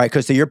 right?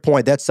 Because to your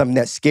point, that's something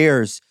that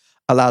scares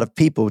a lot of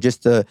people,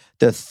 just the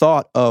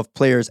thought of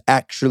players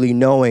actually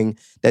knowing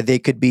that they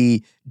could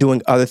be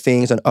doing other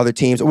things on other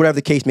teams or whatever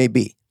the case may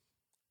be.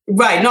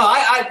 Right. No,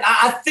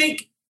 I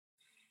think,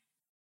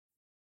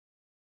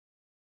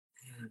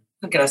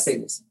 how can I say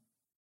this?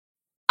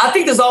 I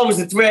think there's always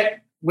a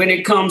threat when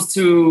it comes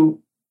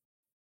to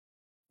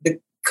the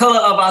color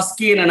of our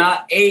skin and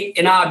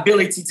our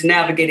ability to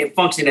navigate and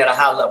function at a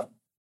high level.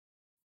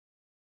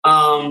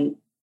 And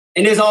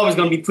there's always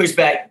going to be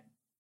pushback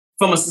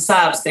from a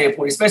societal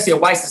standpoint, especially a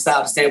white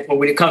societal standpoint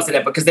when it comes to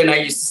that, because they're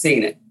not used to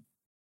seeing it.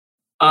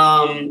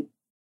 And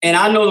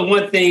I know the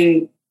one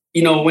thing,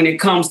 when it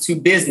comes to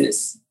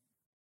business,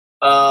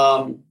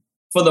 for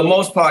the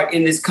most part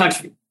in this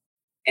country,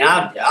 and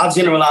I'll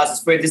generalize and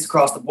spread this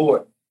across the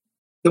board.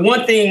 The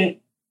one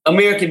thing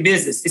American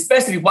business,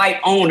 especially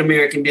white-owned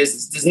American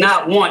business, does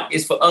not want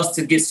is for us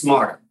to get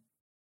smarter.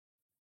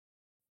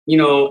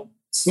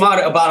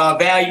 Smarter about our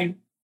value,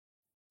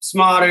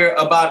 smarter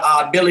about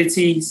our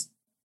abilities,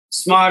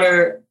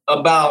 smarter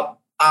about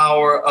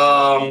our,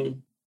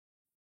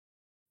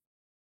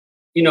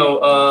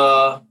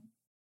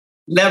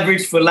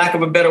 leverage, for lack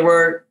of a better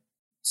word,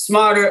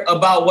 smarter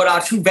about what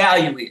our true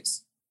value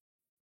is.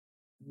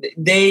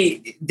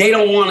 They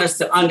don't want us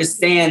to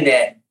understand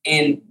that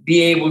and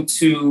be able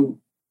to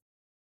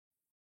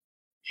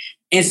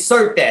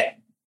insert that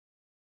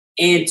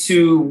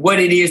into what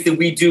it is that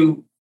we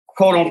do,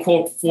 quote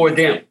unquote, for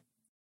them.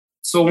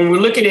 So when we're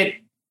looking at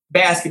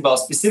basketball,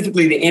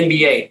 specifically the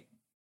NBA,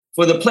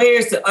 for the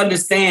players to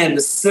understand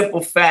the simple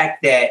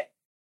fact that,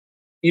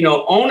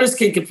 owners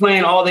can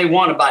complain all they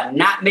want about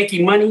not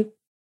making money,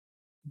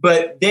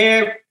 but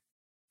I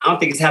don't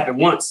think it's happened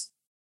once.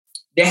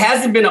 There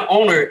hasn't been an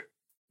owner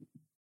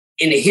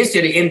in the history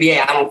of the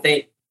NBA, I don't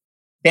think,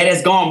 that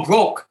has gone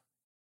broke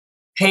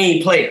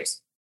paying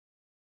players.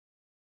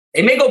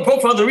 They may go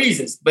broke for other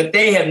reasons, but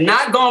they have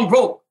not gone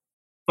broke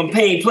from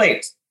paying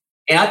players.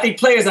 And I think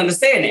players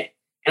understand that.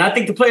 And I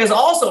think the players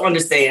also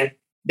understand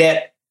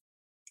that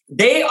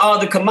they are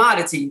the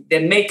commodity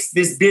that makes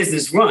this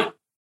business run.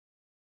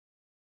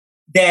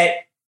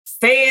 That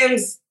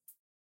fans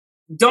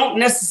don't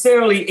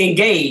necessarily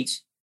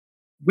engage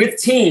with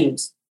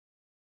teams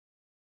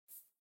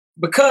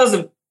because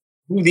of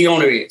who the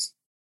owner is,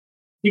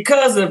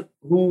 because of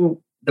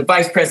who the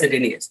vice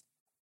president is,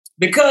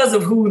 because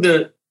of who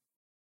the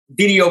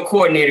video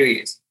coordinator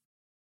is.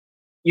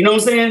 You know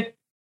what I'm saying?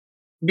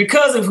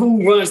 Because of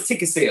who runs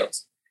ticket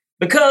sales,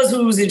 because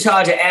who's in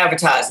charge of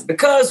advertising,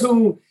 because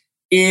who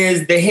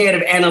is the head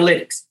of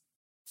analytics.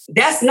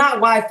 That's not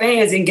why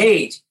fans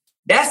engage.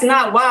 That's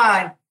not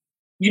why,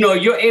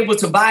 you're able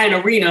to buy an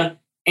arena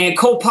and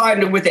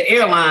co-partner with the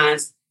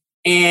airlines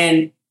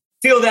and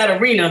fill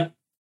that arena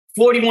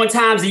 41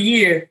 times a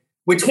year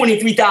with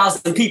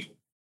 23,000 people.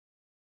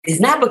 It's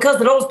not because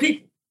of those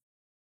people.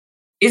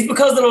 It's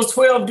because of those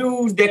 12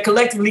 dudes that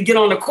collectively get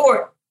on the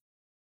court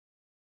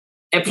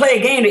and play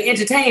a game that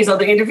entertains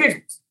other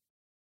individuals.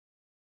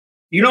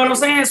 You know what I'm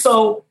saying?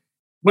 So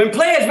when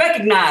players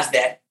recognize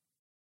that,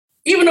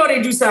 even though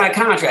they do sign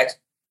contracts,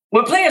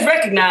 when players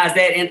recognize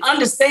that and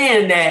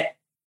understand that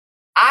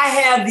I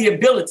have the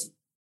ability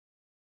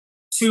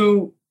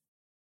to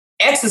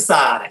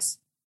exercise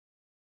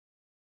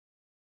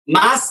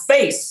my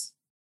space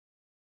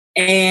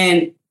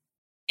and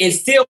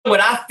instill what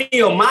I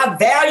feel my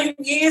value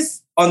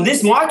is on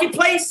this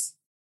marketplace,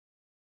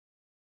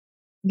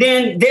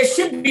 then there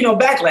should be no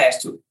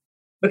backlash to it.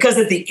 Because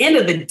at the end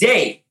of the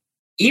day,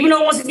 even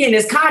though, once again,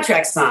 there's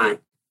contracts signed,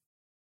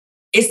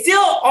 it's still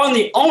on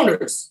the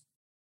owners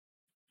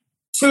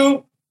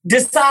to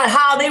decide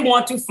how they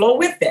want to flow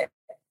with that.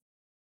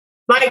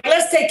 Like,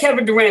 let's take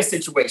Kevin Durant's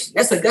situation.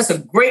 That's a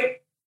great,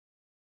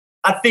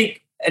 I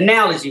think,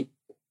 analogy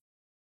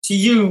to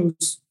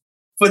use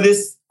for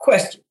this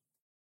question.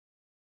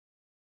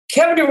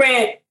 Kevin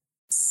Durant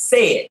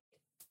said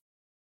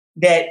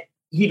that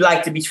he'd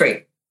like to be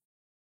traded.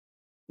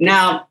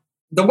 Now,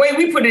 the way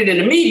we put it in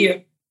the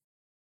media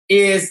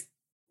is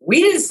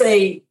we didn't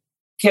say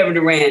Kevin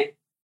Durant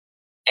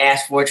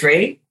asked for a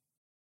trade.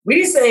 We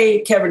didn't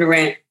say Kevin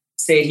Durant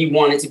said he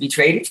wanted to be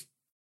traded.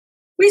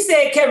 We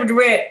said Kevin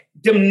Durant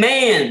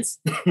demands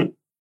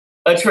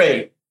a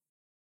trade.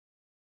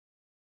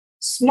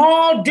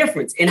 Small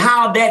difference in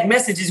how that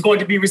message is going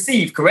to be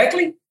received,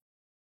 correctly?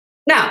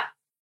 Now,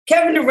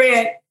 Kevin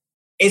Durant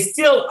is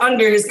still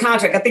under his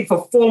contract, I think,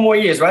 for 4 more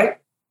years, right?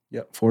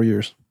 Yep, 4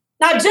 years.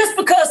 Now, just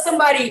because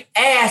somebody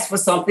asks for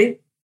something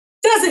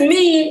doesn't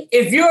mean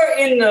if you're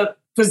in the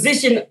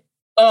position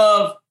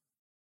of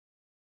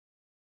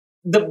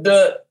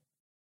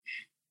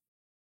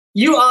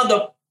you are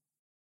the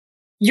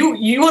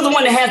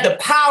one that has the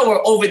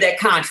power over that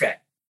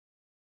contract.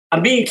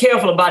 I'm being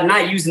careful about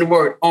not using the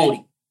word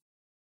owning.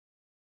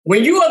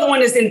 When you are the one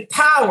that's in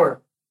power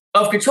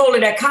of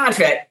controlling that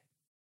contract,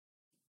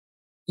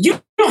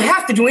 you don't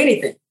have to do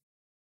anything.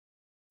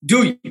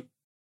 Do you?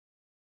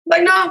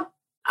 Like, no,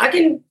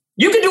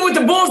 you can do what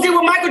the Bulls did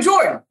with Michael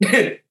Jordan.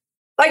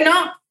 Like,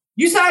 no,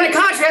 you signed a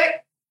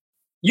contract.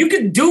 You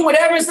could do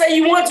whatever and say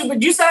you want to,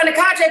 but you signed a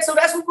contract, so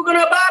that's what we're going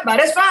to abide by.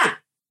 That's fine.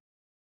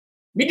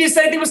 We did the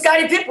same thing with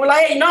Scottie Pippen. We're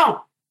like, hey,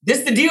 no, this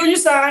is the deal you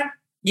signed.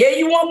 Yeah,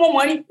 you want more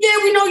money. Yeah,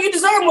 we know you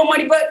deserve more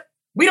money, but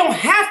we don't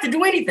have to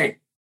do anything.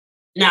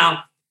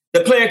 Now,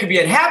 the player could be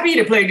unhappy.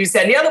 The player does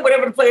that and the other.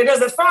 Whatever the player does,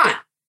 that's fine.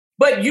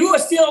 But you are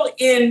still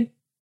in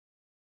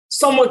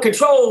somewhat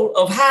control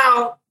of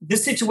how the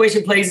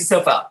situation plays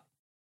itself out.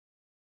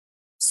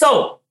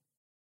 So,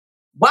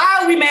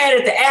 why are we mad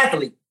at the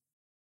athlete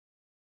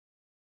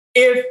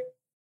if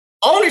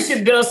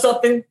ownership does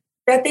something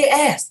that they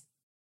asked?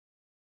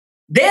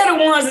 They're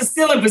the ones that's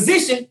still in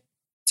position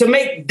to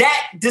make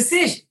that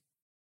decision.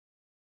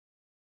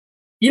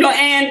 You know,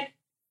 and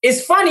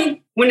it's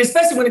funny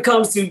especially when it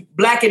comes to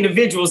Black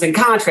individuals and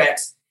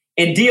contracts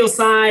and deals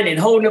signed and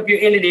holding up your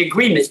end of the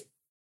agreement,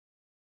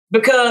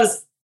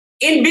 because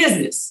in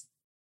business,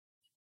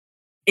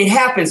 it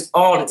happens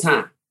all the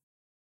time.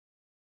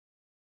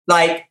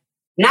 Like,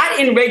 not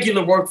in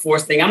regular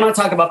workforce thing. I'm not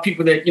talking about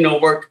people that,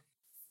 work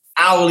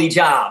hourly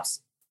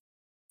jobs.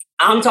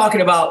 I'm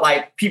talking about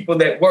like people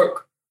that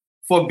work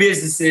for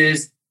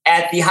businesses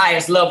at the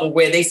highest level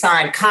where they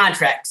sign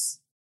contracts,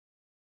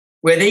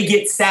 where they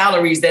get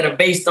salaries that are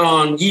based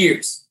on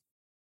years.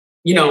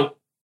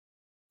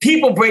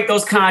 People break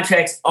those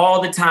contracts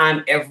all the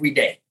time, every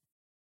day.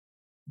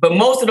 But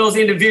most of those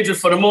individuals,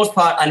 for the most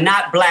part, are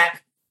not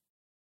Black.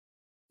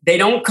 They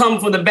don't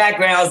come from the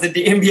backgrounds that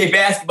the NBA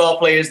basketball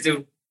players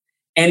do.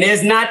 And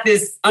there's not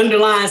this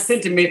underlying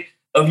sentiment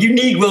of you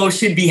Negroes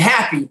should be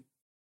happy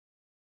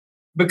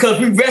because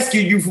we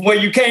rescued you from where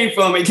you came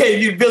from and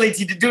gave you the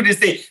ability to do this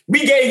thing.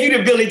 We gave you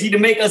the ability to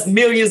make us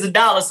millions of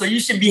dollars, so you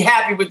should be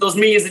happy with those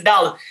millions of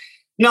dollars.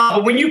 No,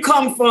 but when you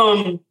come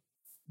from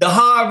the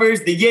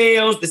Harvards, the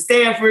Yales, the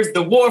Stanfords,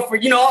 the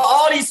Warford,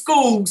 all these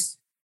schools,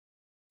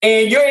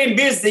 and you're in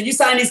business and you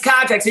sign these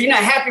contracts and you're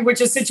not happy with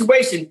your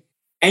situation,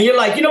 and you're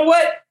like, you know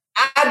what,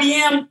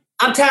 IBM,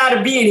 I'm tired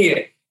of being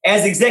here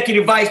as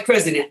executive vice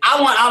president. I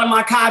want out of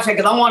my contract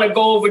because I want to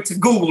go over to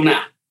Google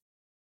now.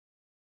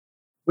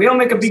 We don't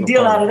make a big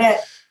deal out of that.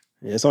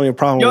 Yeah, it's only a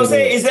problem. You know what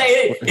I'm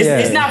saying?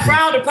 It's not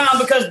frowned upon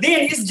because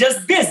then it's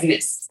just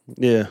business.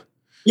 Yeah.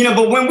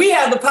 But when we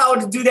have the power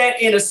to do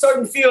that in a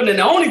certain field, and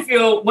one of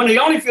the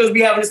only fields we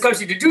have in this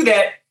country to do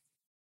that,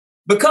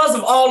 because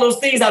of all those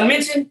things I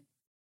mentioned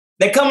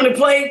that come into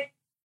play,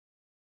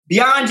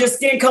 beyond just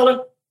skin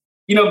color,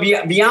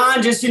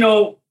 beyond just,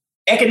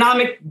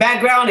 economic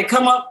background that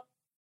come up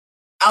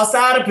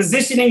outside of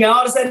positioning and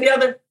all this and the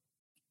other.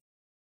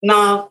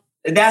 No,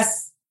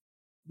 that's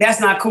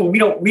not cool. We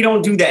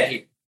don't do that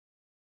here.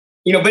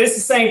 But it's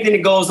the same thing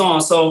that goes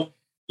on. So,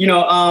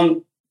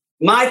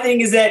 my thing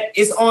is that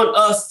it's on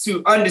us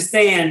to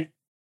understand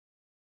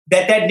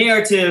that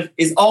narrative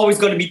is always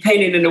going to be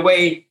painted in a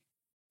way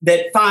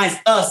that finds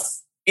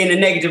us in a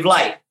negative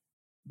light.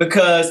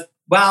 Because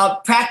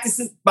while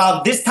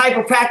this type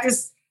of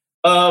practice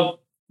of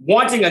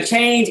wanting a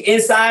change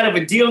inside of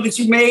a deal that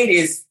you made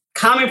is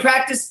common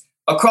practice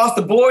across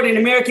the board in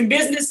American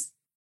business,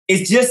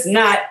 it's just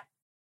not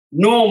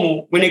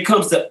normal when it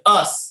comes to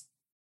us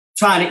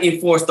trying to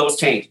enforce those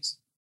changes.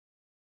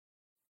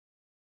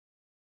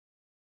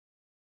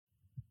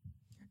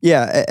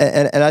 Yeah,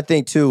 and I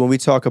think, too, when we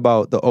talk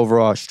about the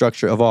overall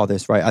structure of all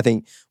this, right, I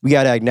think we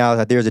got to acknowledge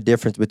that there's a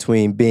difference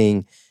between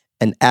being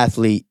an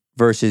athlete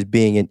versus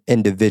being an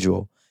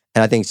individual.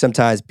 And I think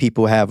sometimes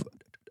people have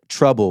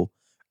trouble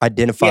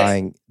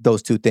identifying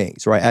those two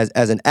things, right?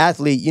 As an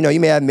athlete, you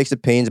may have mixed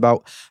opinions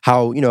about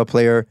how, a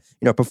player,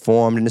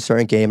 performed in a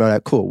certain game, all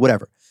that, cool,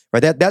 whatever,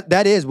 right?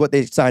 That is what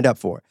they signed up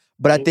for.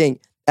 But I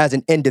think as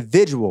an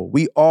individual,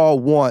 we all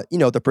want,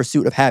 the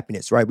pursuit of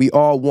happiness, right? We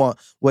all want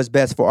what's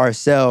best for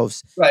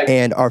ourselves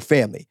and our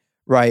family,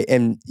 right?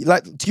 And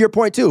like to your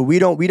point too, we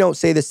don't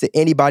say this to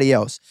anybody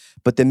else,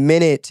 but the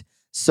minute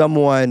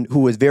someone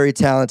who is very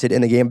talented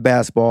in the game of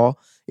basketball,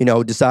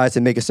 decides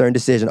to make a certain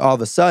decision, all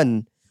of a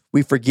sudden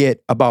we forget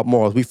about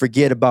morals. We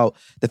forget about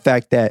the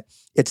fact that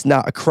it's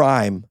not a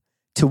crime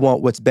to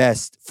want what's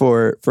best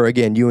for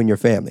again, you and your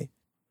family.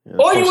 Yeah,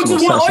 or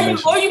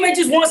you may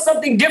just want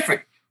something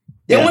different.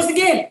 And once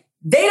again,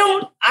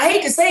 I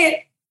hate to say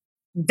it,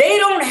 they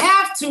don't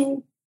have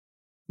to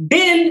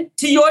bend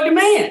to your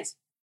demands.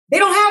 They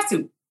don't have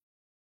to.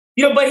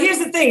 But here's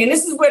the thing, and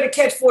this is where the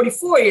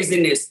catch-44 is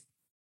in this,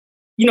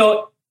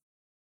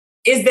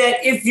 is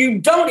that if you're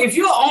an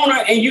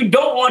owner and you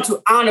don't want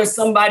to honor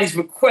somebody's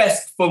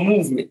request for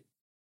movement,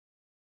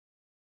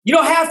 you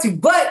don't have to,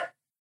 but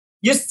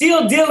you're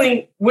still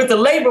dealing with a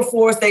labor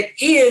force that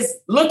is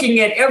looking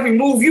at every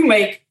move you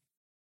make,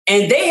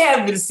 and they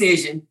have the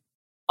decision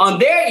on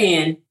their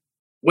end,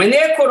 when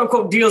their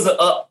quote-unquote deals are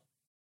up,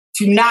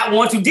 to not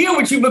want to deal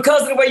with you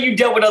because of the way you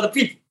dealt with other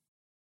people.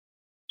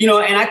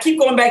 And I keep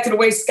going back to the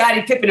way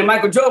Scottie Pippen and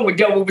Michael Jordan were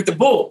dealt with the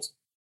Bulls.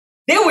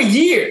 There were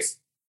years,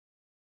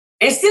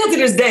 and still to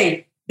this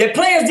day, that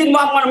players didn't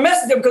want to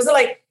mess with them because they're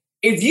like,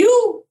 if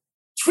you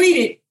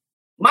treated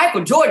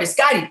Michael Jordan,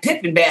 Scottie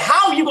Pippen bad,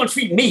 how are you going to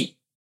treat me?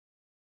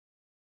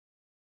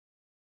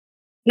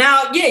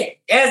 Now, yeah,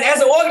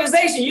 as an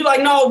organization, you're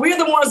like, no, we're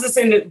the ones that's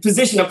in the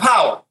position of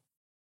power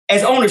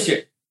as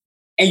ownership.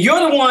 And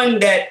you're the one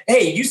that,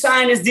 hey, you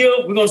sign this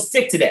deal, we're going to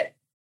stick to that.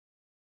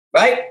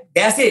 Right?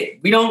 That's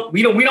it. We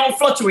don't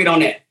fluctuate on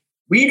that.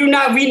 We do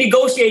not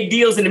renegotiate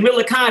deals in the middle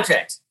of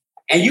contracts.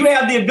 And you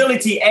have the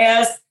ability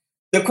as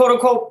the quote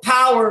unquote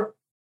power,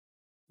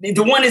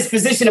 the one that's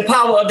position of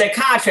power of that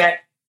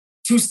contract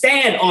to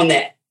stand on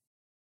that.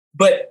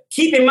 But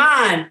keep in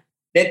mind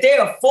that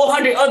there are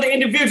 400 other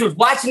individuals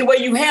watching the way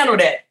you handle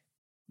that,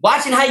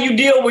 watching how you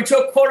deal with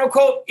your quote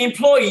unquote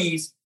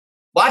employees,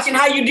 watching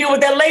how you deal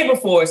with that labor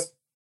force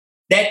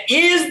that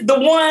is the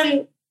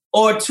one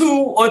or two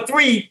or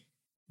three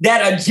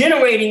that are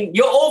generating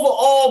your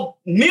overall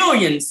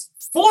millions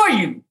for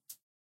you.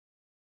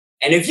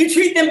 And if you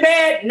treat them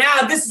bad,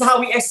 now this is how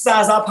we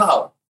exercise our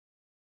power.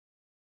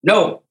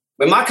 No,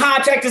 when my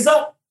contract is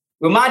up,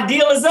 when my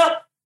deal is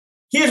up,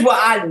 here's where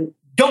I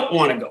don't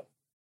want to go.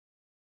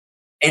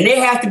 And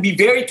they have to be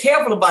very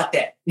careful about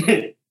that.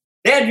 They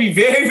have to be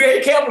very,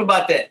 very careful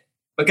about that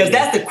because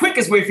that's the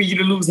quickest way for you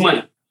to lose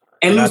money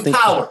and lose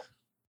power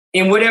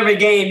in whatever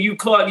game you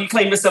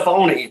claim yourself an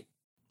owner in.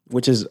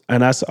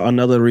 And that's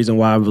another reason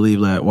why I believe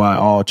that why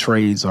all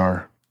trades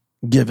are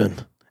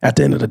given at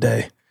the end of the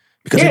day,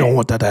 because they don't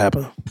want that to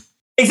happen.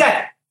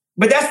 Exactly.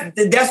 But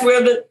that's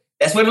where the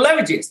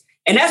leverage is.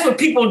 And that's what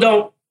people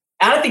don't,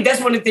 I don't think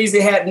that's one of the things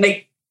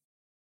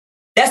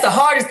that's the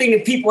hardest thing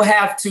that people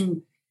have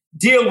to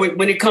deal with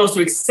when it comes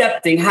to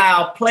accepting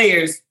how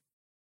players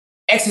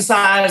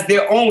exercise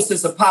their own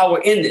sense of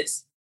power in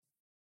this.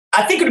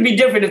 I think it would be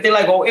different if they're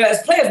like, oh,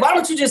 as players, why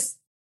don't you just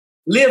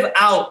live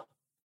out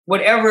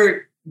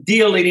whatever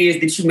deal it is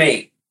that you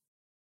made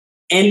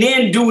and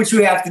then do what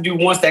you have to do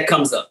once that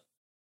comes up.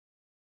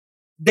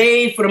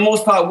 They, for the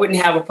most part, wouldn't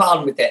have a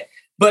problem with that.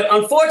 But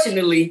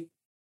unfortunately,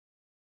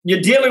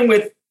 you're dealing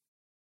with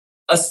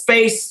a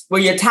space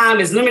where your time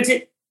is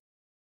limited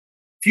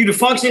for you to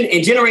function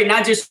and generate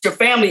not just your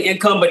family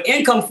income, but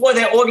income for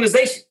that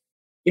organization.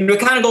 You know,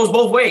 it kind of goes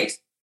both ways.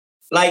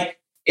 Like,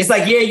 it's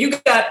like, yeah, you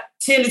got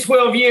 10 to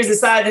 12 years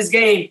inside this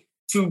game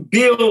to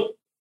build,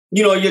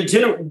 you know,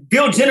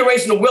 build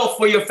generational wealth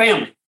for your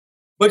family.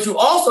 But you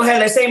also have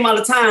that same amount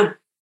of time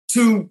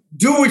to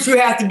do what you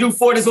have to do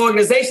for this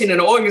organization. And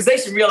the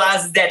organization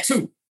realizes that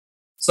too.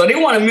 So they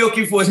want to milk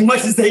you for as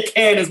much as they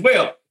can as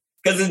well.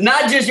 Because it's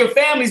not just your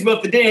family's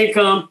wealth of their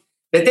income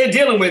that they're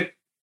dealing with.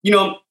 You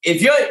know,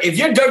 if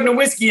you're Dirk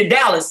Nowitzki in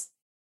Dallas,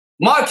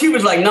 Mark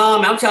Cuban's like, nah,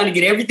 man, I'm trying to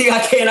get everything I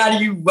can out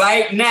of you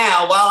right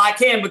now while I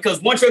can,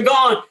 because once you're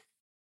gone,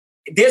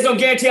 there's no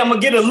guarantee I'm going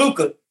to get a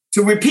Luka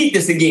to repeat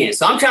this again.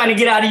 So I'm trying to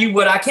get out of you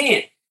what I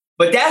can.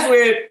 But that's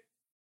where,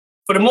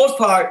 for the most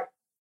part,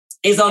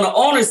 is on the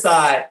owner's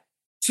side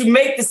to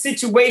make the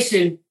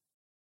situation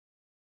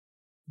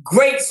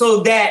great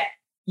so that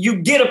you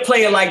get a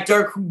player like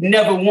Dirk who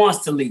never wants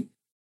to leave.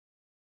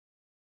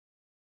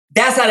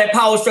 That's how that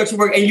power structure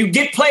works. And you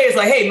get players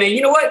like, hey, man,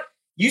 you know what?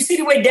 You see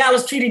the way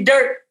Dallas treated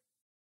Dirk?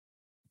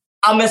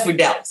 I'll mess with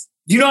Dallas.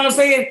 You know what I'm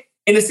saying?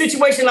 In a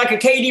situation like a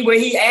KD where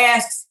he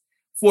asks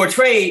for a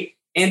trade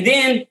and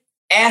then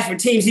asks for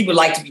teams he would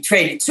like to be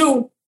traded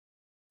to,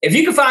 if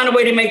you can find a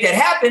way to make that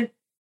happen,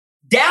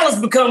 Dallas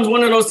becomes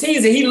one of those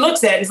teams that he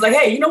looks at and is like,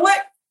 hey, you know what?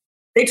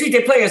 They treat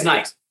their players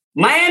nice.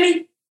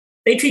 Miami,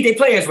 they treat their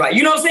players right.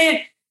 You know what I'm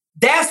saying?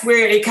 That's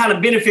where it kind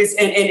of benefits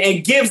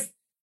and gives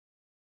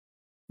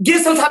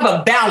some type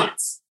of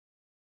balance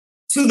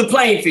to the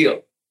playing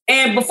field.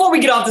 And before we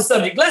get off the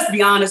subject, let's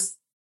be honest.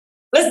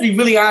 Let's be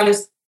really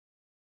honest.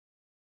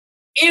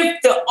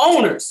 If the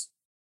owners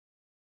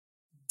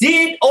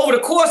did, over the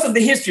course of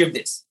the history of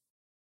this,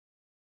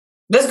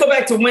 let's go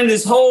back to when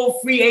this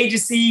whole free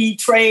agency,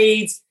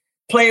 trades,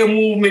 player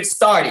movement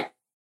started.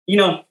 You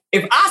know,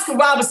 if Oscar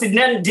Robertson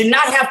did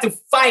not have to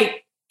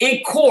fight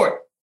in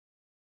court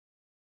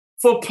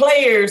for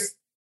players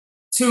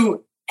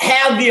to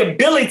have the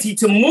ability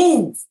to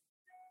move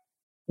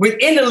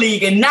within the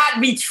league and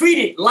not be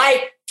treated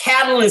like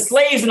cattle and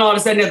slaves and all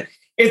this and that,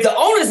 if the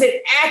owners had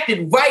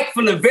acted right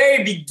from the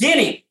very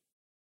beginning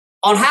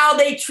on how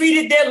they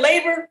treated their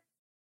labor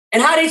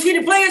and how they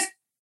treated players,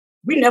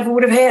 we never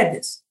would have had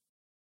this.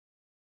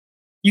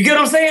 You get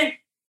what I'm saying?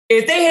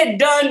 If they had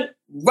done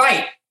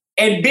right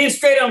and been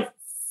straight up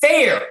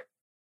fair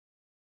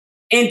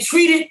and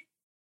treated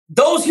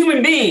those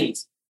human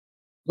beings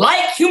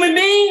like human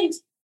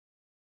beings,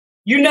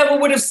 you never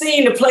would have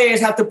seen the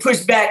players have to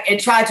push back and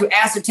try to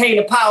ascertain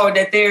the power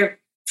that they're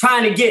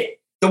trying to get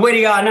the way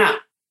they are now.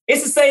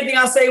 It's the same thing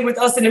I say with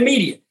us in the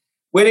media,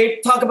 where they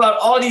talk about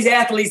all these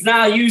athletes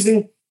now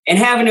using and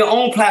having their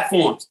own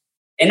platforms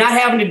and not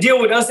having to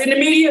deal with us in the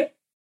media.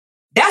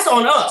 That's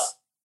on us.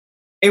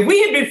 If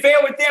we had been fair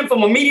with them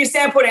from a media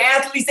standpoint, the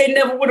athletes, they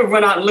never would have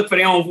run out and looked for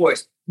their own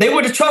voice. They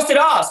would have trusted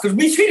us because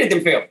we treated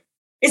them fairly.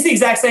 It's the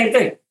exact same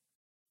thing.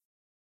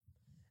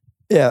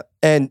 Yeah,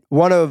 and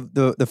one of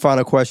the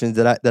final questions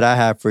that I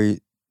have for you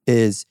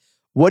is,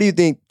 what do you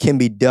think can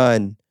be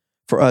done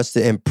for us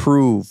to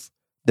improve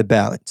the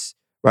balance?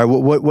 Right?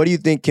 What do you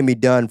think can be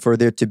done for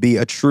there to be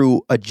a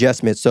true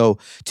adjustment? So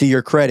to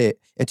your credit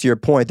and to your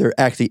point, there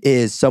actually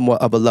is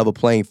somewhat of a level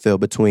playing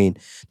field between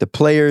the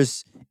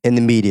players and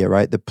the media,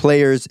 right? The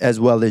players as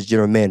well as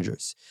general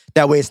managers.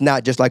 That way it's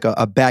not just like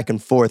a back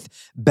and forth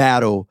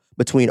battle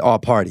between all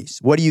parties.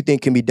 What do you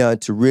think can be done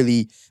to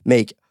really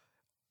make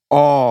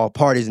all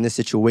parties in this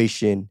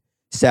situation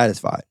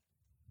satisfied?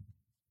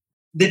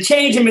 The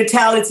change in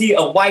mentality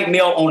of white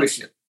male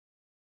ownership.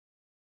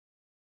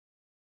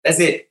 That's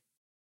it.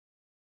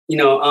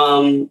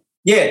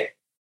 Yeah,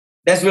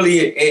 that's really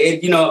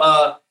it.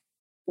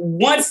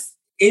 Once,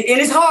 and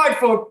it's hard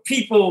for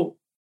people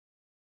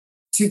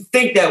to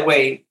think that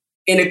way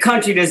in a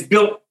country that's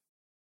built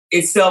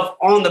itself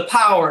on the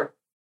power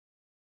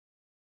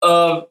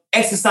of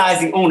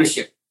exercising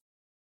ownership,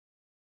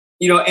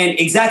 and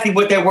exactly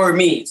what that word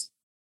means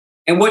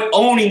and what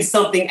owning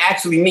something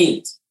actually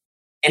means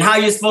and how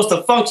you're supposed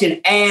to function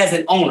as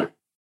an owner.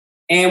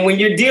 And when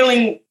you're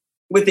dealing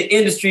with the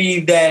industry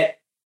that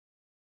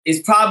is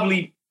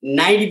probably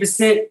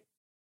 90%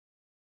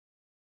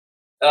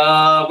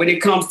 when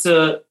it comes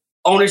to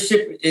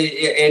ownership,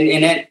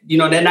 and that,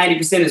 that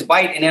 90% is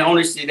white, and that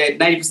ownership, that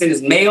 90%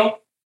 is male,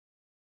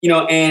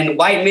 and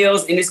white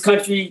males in this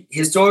country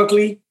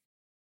historically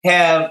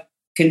have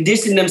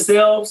conditioned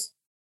themselves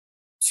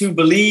to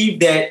believe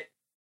that,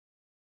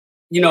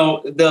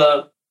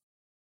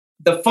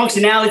 the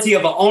functionality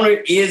of an owner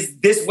is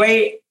this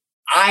way.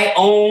 I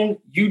own,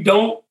 you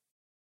don't.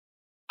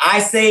 I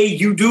say,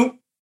 you do.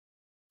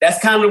 That's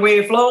kind of the way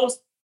it flows.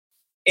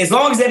 As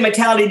long as that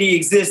mentality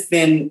exists,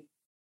 then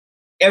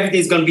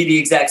everything's going to be the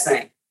exact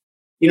same.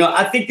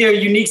 I think there are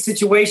unique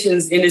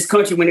situations in this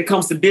country when it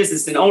comes to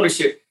business and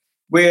ownership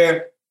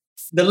where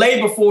the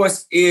labor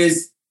force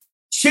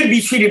should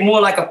be treated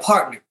more like a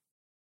partner.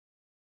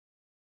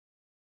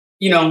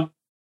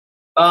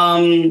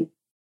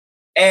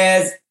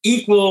 As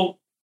equal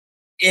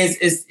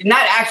is not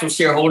actual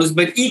shareholders,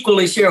 but equal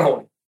in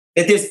shareholding.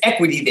 That there's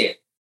equity there.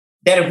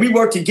 That if we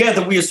work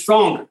together, we are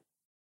stronger.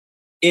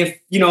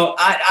 If,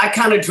 I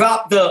kind of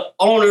drop the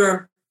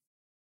owner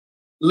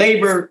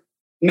labor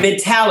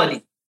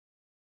mentality,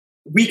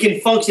 we can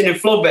function and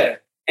flow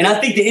better. And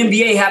I think the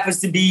NBA happens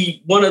to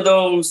be one of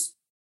those,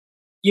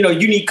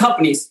 unique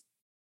companies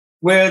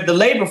where the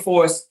labor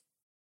force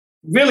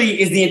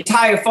really is the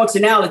entire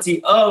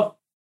functionality of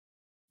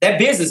that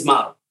business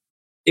model.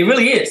 It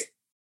really is.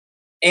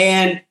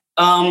 And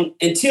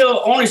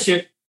until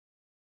ownership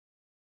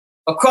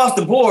across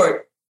the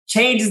board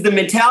changes the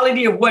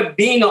mentality of what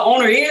being an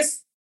owner is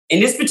in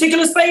this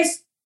particular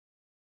space,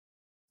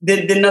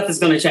 then nothing's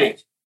going to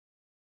change.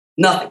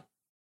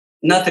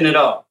 Nothing at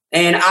all.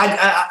 And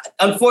I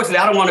unfortunately,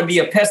 I don't want to be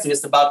a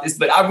pessimist about this,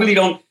 but I really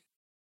don't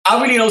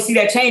see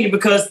that changing,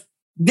 because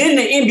then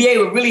the NBA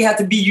would really have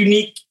to be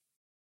unique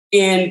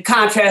in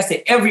contrast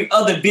to every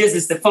other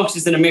business that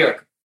functions in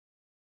America.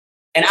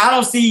 And I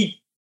don't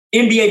see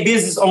NBA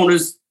business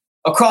owners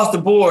across the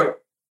board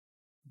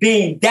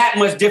being that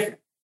much different.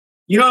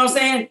 You know what I'm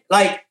saying?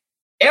 Like,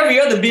 every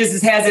other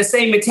business has that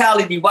same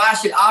mentality. Why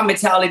should our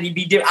mentality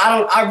be different?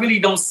 I really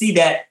don't see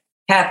that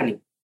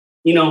happening.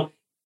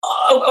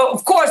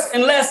 Of course,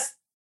 unless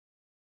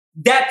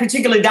that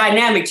particular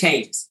dynamic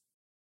changes.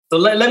 So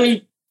let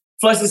me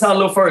flush this out a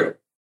little further.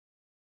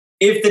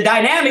 If the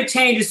dynamic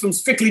changes from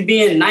strictly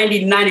being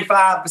 90 to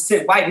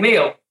 95% white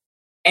male,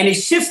 and it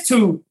shifts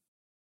to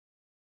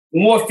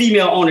more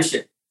female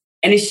ownership,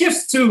 and it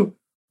shifts to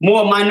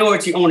more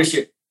minority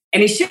ownership,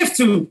 and it shifts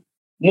to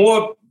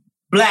more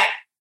Black,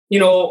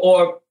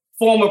 or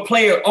former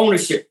player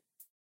ownership.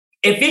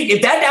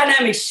 If that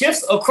dynamic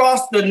shifts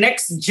across the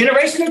next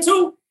generation or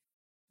two,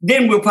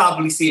 then we'll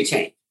probably see a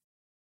change.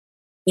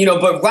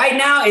 But right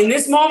now, in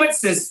this moment,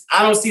 since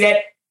I don't see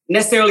that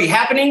necessarily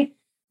happening,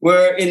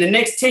 where in the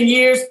next 10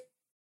 years,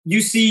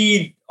 you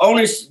see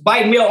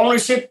white male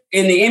ownership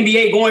in the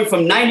NBA going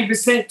from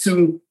 90%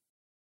 to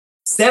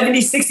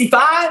 70,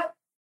 65,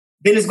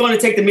 then it's going to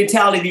take the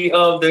mentality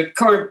of the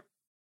current,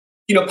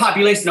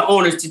 population of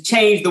owners to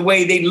change the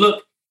way they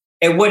look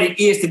at what it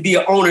is to be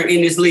an owner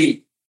in this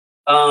league.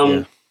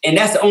 And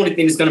that's the only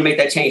thing that's going to make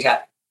that change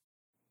happen.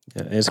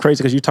 Yeah, it's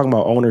crazy because you're talking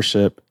about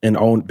ownership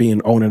and being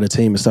owning a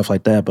team and stuff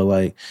like that, but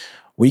like,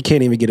 we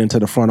can't even get into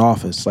the front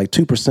office. Like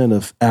 2%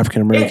 of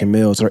African-American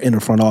males are in the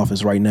front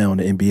office right now in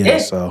the NBA. Yeah.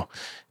 So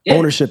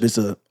ownership is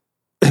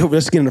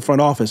let's get in the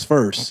front office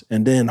first,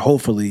 and then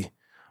hopefully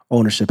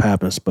ownership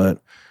happens.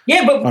 But we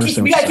got to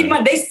keep in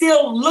mind, they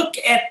still look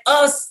at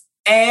us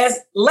as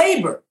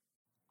labor.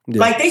 Yeah.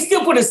 Like, they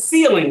still put a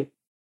ceiling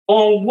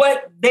on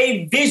what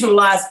they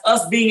visualize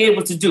us being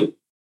able to do.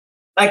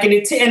 Like, in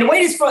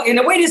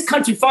the way this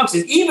country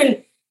functions,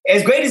 even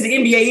as great as the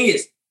NBA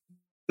is,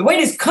 the way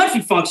this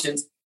country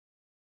functions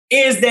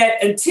is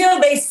that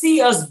until they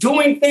see us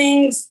doing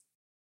things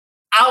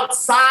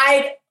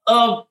outside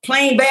of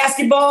playing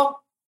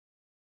basketball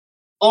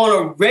on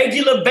a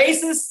regular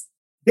basis,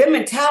 their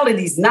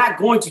mentality is not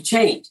going to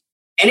change.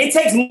 And it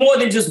takes more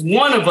than just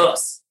one of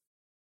us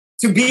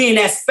to be in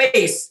that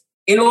space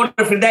in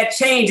order for that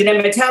change and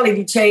that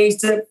mentality change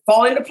to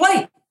fall into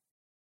play.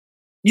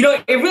 You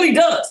know, it really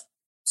does.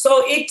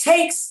 So it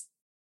takes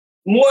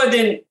more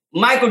than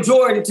Michael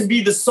Jordan to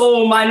be the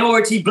sole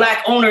minority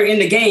Black owner in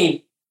the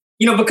game,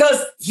 you know,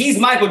 because he's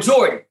Michael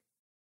Jordan,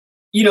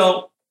 you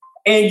know,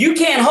 and you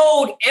can't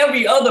hold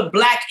every other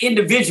Black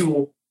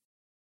individual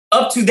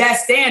up to that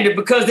standard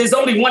because there's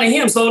only one of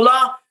him. So,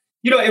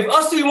 you know, if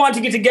us three want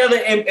to get together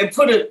and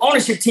put an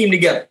ownership team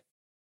together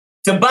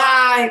to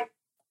buy,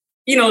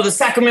 you know, the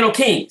Sacramento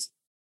Kings,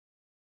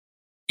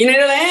 you know,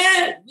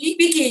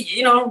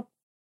 you know,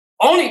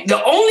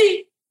 the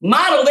only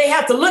model they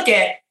have to look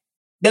at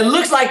that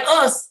looks like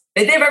us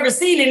that they've ever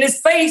seen in this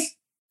space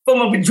from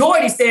a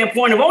majority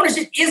standpoint of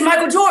ownership is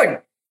Michael Jordan.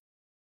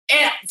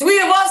 And three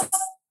of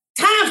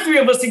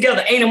us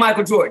together ain't a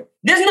Michael Jordan.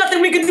 There's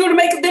nothing we can do to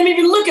make them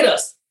even look at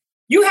us.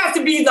 You have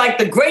to be like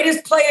the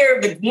greatest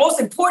player, the most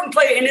important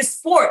player in this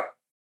sport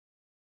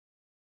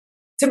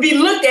to be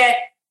looked at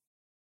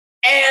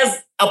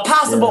as a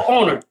possible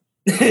owner.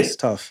 It's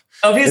tough.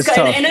 Of his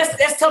and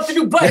that's tough to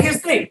do. But here's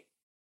the thing.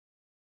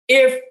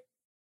 If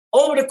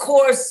over the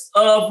course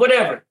of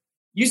whatever,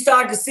 you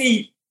start to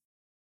see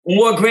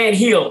more Grant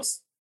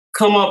Hills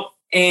come up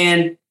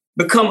and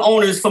become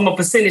owners from a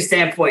percentage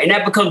standpoint, and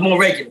that becomes more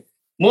regular.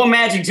 More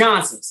Magic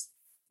Johnsons.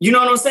 You know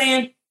what I'm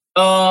saying?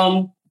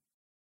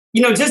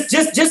 You know,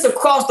 just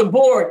across the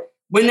board,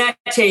 when that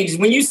changes,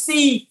 when you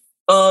see,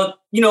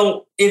 you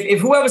know, if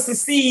whoever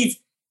succeeds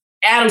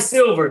Adam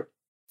Silver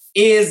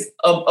is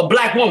a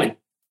Black woman,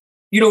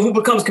 you know, who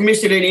becomes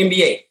commissioner in the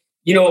NBA,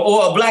 you know,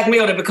 or a Black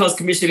male that becomes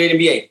commissioner in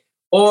the NBA,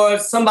 or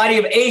somebody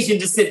of Asian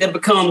descent that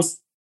becomes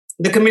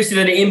the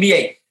commissioner of the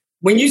NBA.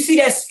 When you see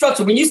that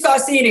structure, when you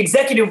start seeing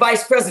executive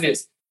vice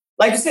presidents,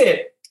 like you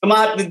said,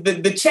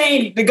 the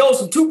change that goes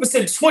from 2%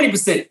 to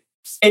 20%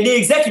 in the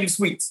executive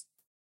suites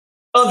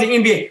of the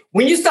NBA,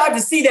 when you start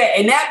to see that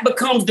and that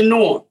becomes the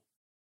norm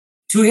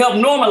to help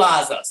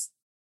normalize us,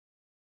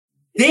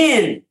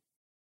 then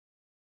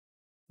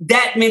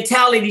that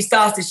mentality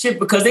starts to shift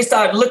because they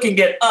start looking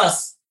at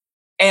us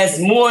as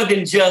more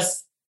than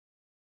just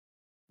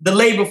the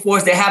labor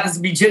force that happens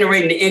to be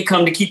generating the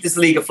income to keep this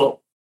league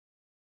afloat.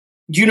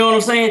 Do you know what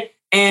I'm saying?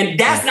 And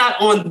that's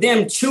not on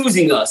them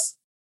choosing us.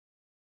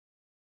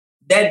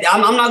 That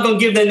I'm not going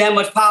to give them that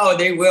much power.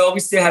 We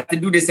still have to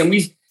do this. And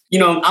we, you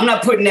know, I'm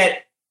not putting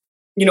that,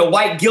 you know,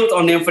 white guilt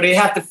on them for they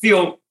have to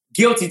feel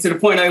guilty to the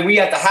point that we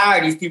have to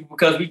hire these people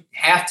because we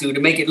have to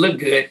make it look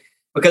good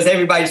because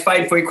everybody's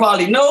fighting for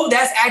equality. No,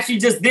 that's actually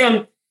just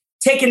them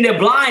taking their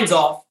blinds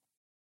off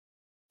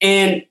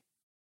and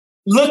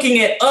looking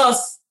at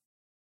us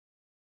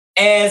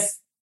as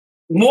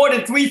more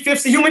than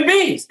 3/5 of human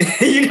beings.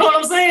 You know what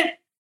I'm saying?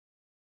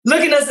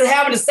 Looking at us as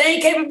having the same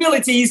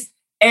capabilities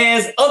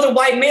as other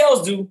white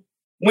males do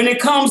when it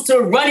comes to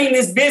running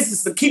this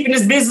business, to keeping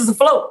this business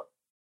afloat.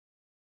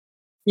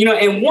 You know,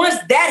 and once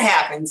that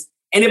happens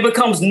and it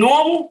becomes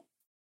normal,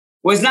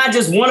 where it's not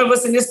just one of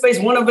us in this space,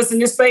 one of us in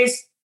this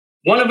space,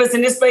 one of us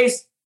in this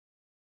space.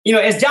 You know,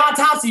 as John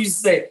Thompson used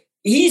to say,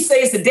 he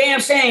says it's a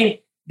damn shame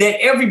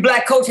that every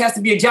Black coach has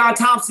to be a John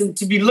Thompson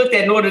to be looked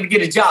at in order to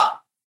get a job.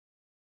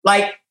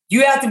 Like,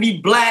 you have to be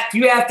Black,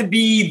 you have to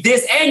be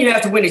this, and you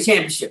have to win a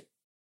championship.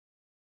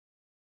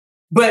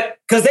 But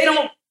because they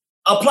don't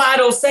apply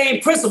those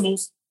same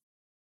principles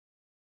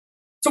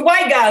to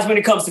white guys when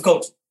it comes to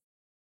coaching.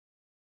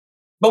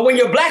 But when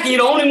you're Black and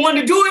you're the only one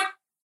to do it,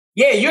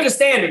 yeah, you're the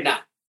standard now.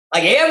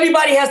 Like,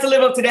 everybody has to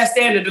live up to that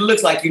standard that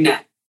looks like you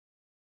now.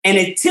 And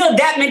until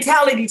that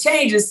mentality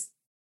changes,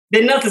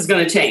 then nothing's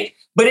going to change.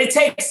 But it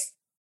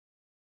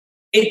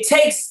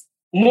takes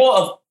more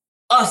of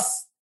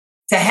us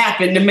to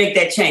happen to make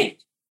that change.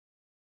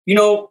 You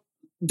know,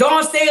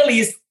 Dawn Staley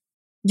is,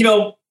 you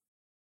know,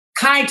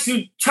 trying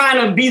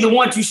to be the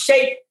one to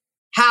shape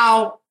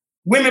how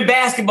women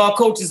basketball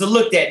coaches are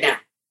looked at now,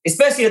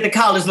 especially at the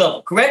college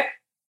level, correct?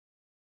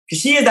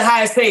 Because she is the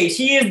highest paid.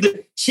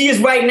 She is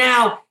right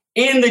now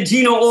in the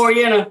Gino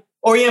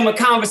Auriemma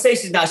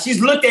conversations now. She's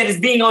looked at as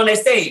being on that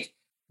stage.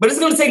 But it's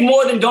going to take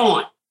more than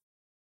Dawn,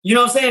 you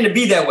know what I'm saying, to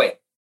be that way.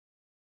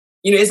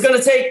 You know, it's going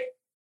to take,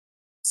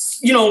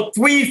 you know,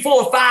 3,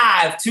 4,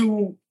 5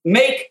 to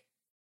make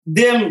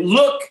them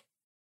look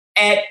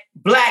at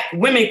Black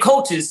women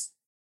coaches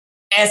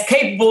as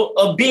capable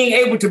of being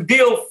able to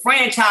build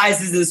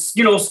franchises and,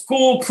 you know,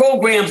 school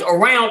programs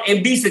around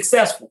and be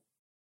successful.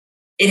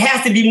 It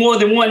has to be more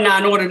than one now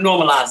in order to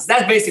normalize.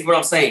 That's basically what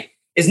I'm saying.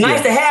 It's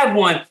nice to have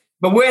one,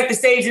 but we're at the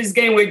stage of this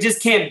game where it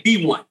just can't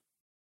be one.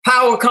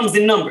 Power comes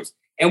in numbers,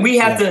 and we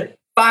have to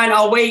find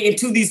our way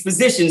into these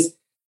positions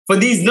for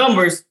these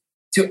numbers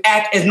to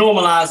act as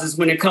normalizers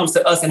when it comes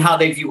to us and how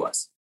they view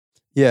us.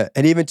 Yeah,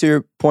 and even to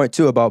your point,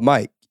 too, about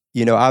Mike,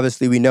 you know,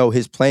 obviously we know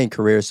his playing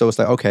career, so it's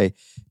like, okay,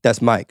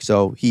 that's Mike.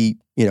 So he,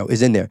 you know,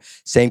 is in there.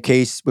 Same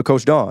case with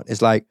Coach Dawn.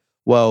 It's like,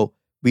 well,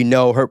 we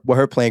know what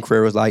her playing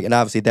career was like, and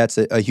obviously that's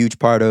a huge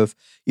part of,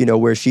 you know,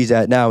 where she's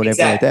at now and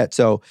everything like that.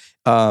 So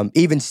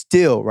even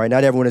still, right,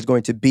 not everyone is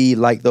going to be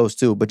like those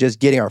two, but just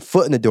getting our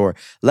foot in the door,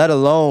 let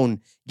alone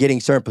getting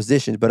certain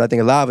positions. But I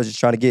think a lot of us is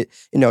trying to get,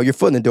 your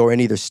foot in the door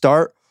and either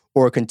start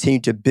or continue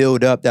to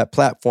build up that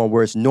platform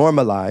where it's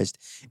normalized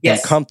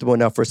and comfortable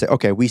enough for us to say,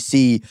 okay, we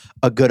see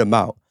a good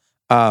amount.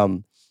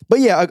 But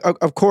yeah,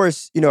 of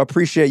course,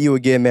 appreciate you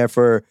again, man,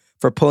 for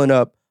pulling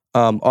up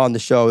on the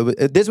show.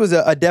 This was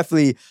a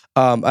definitely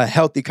a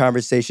healthy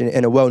conversation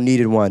and a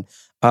well-needed one.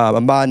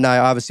 Ahmad and I,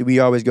 obviously, we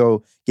always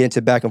get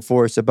into back and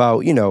forth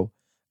about,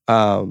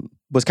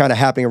 what's kind of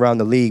happening around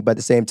the league. But at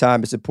the same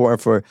time, it's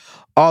important for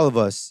all of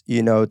us,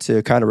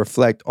 to kind of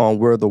reflect on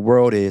where the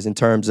world is in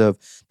terms of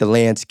the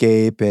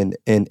landscape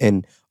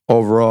and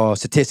overall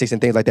statistics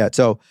and things like that.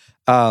 So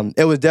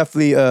it was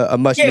definitely a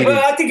much needed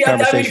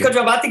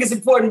conversation. I think it's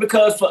important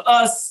because for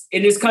us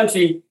in this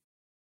country,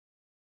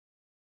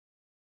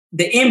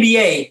 the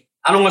NBA,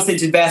 I don't want to say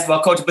just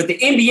basketball culture, but the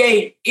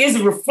NBA is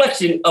a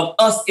reflection of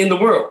us in the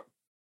world.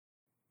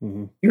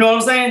 Mm-hmm. You know what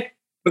I'm saying?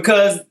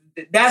 Because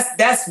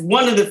that's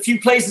one of the few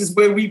places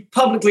where we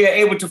publicly are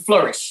able to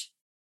flourish.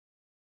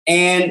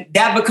 And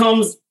that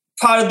becomes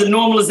part of the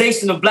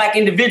normalization of Black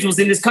individuals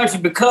in this country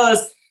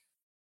because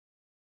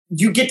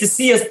you get to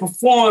see us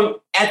perform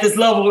at this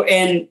level,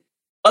 and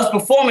us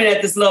performing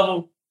at this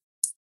level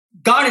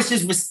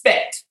garnishes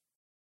respect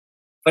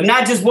for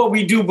not just what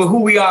we do, but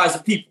who we are as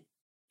a people.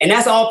 And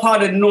that's all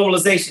part of the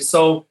normalization.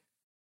 So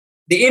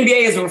the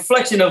NBA is a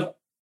reflection of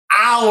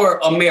our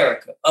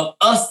America, of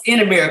us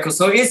in America.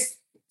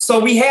 So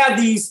we have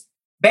these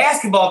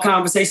basketball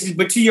conversations,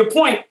 but to your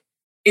point,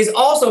 it's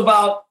also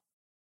about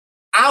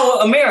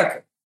our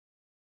America,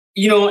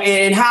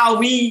 and how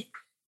we,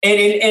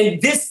 and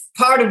this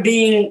part of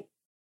being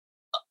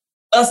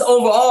us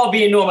overall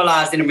being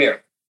normalized in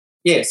America.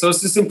 Yeah, so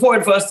it's just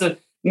important for us to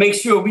make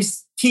sure we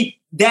keep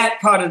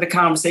that part of the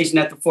conversation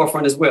at the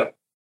forefront as well.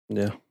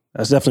 Yeah,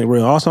 that's definitely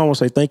real. Also, I want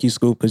to say thank you,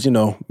 Scoop, because,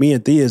 me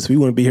and Theus, we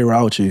wouldn't be here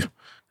without you.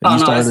 And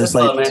you started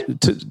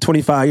this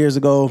 25 years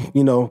ago,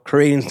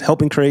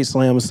 helping create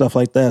Slam and stuff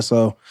like that.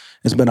 So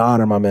it's been an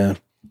honor, my man.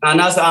 And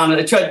that's an honor.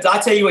 I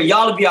tell you what,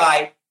 y'all would be all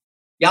right.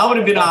 Y'all would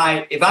have been all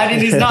right. If I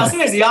didn't, not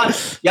seriously, y'all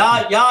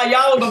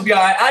were gonna be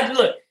all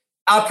right.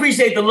 I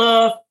appreciate the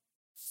love,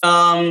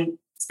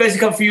 especially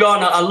coming from you all.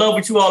 And I love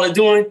what you all are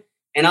doing,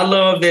 and I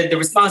love the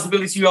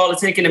responsibility you all are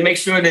taking to make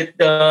sure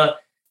that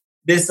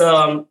this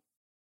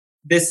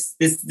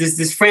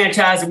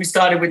franchise that we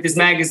started with this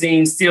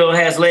magazine still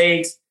has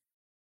legs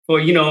for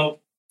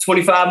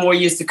 25 more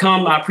years to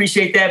come. I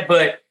appreciate that,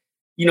 but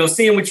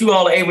seeing what you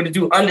all are able to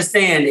do,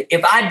 understand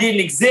if I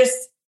didn't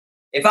exist,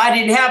 if I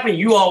didn't happen,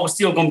 you all were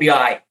still gonna be all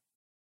right.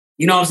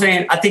 You know what I'm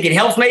saying? I think it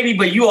helps maybe,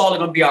 but you all are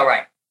gonna be all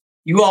right.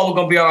 You all are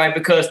gonna be all right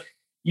because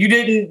you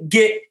didn't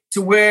get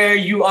to where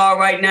you are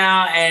right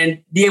now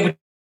and be able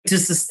to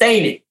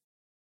sustain it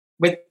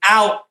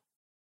without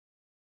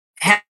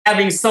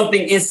having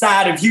something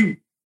inside of you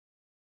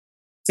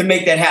to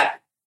make that happen.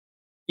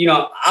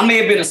 I may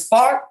have been a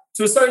spark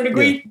to a certain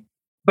degree,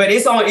 but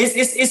it's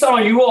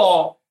on you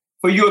all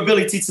for your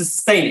ability to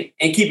sustain it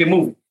and keep it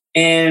moving.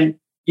 And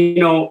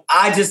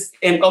I just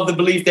am of the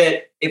belief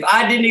that if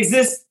I didn't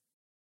exist,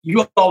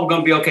 you all were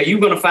going to be okay. You're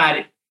going to find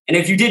it. And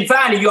if you didn't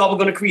find it, you all were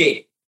going to create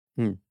it.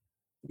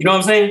 You know what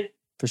I'm saying?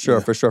 For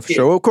sure.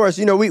 Well, of course,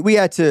 we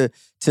had to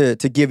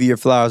give you your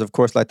flowers, of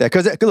course, like that.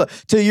 Because look,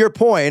 to your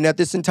point, and at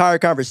this entire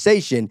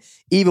conversation,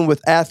 even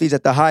with athletes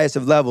at the highest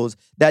of levels,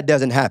 that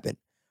doesn't happen,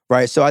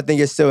 right? So I think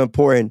it's still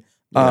important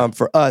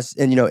for us,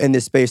 and in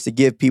this space, to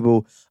give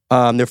people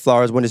their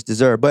flowers when it's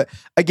deserved. But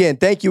again,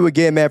 thank you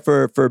again, man,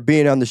 for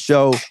being on the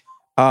show.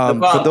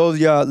 For those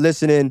of y'all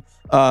listening,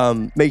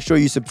 make sure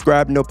you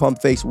subscribe to No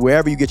Pump Fakes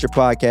wherever you get your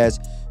podcasts,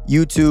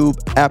 YouTube,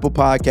 Apple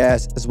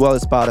Podcasts, as well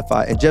as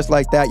Spotify. And just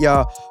like that,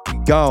 y'all, we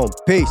gone.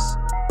 Peace.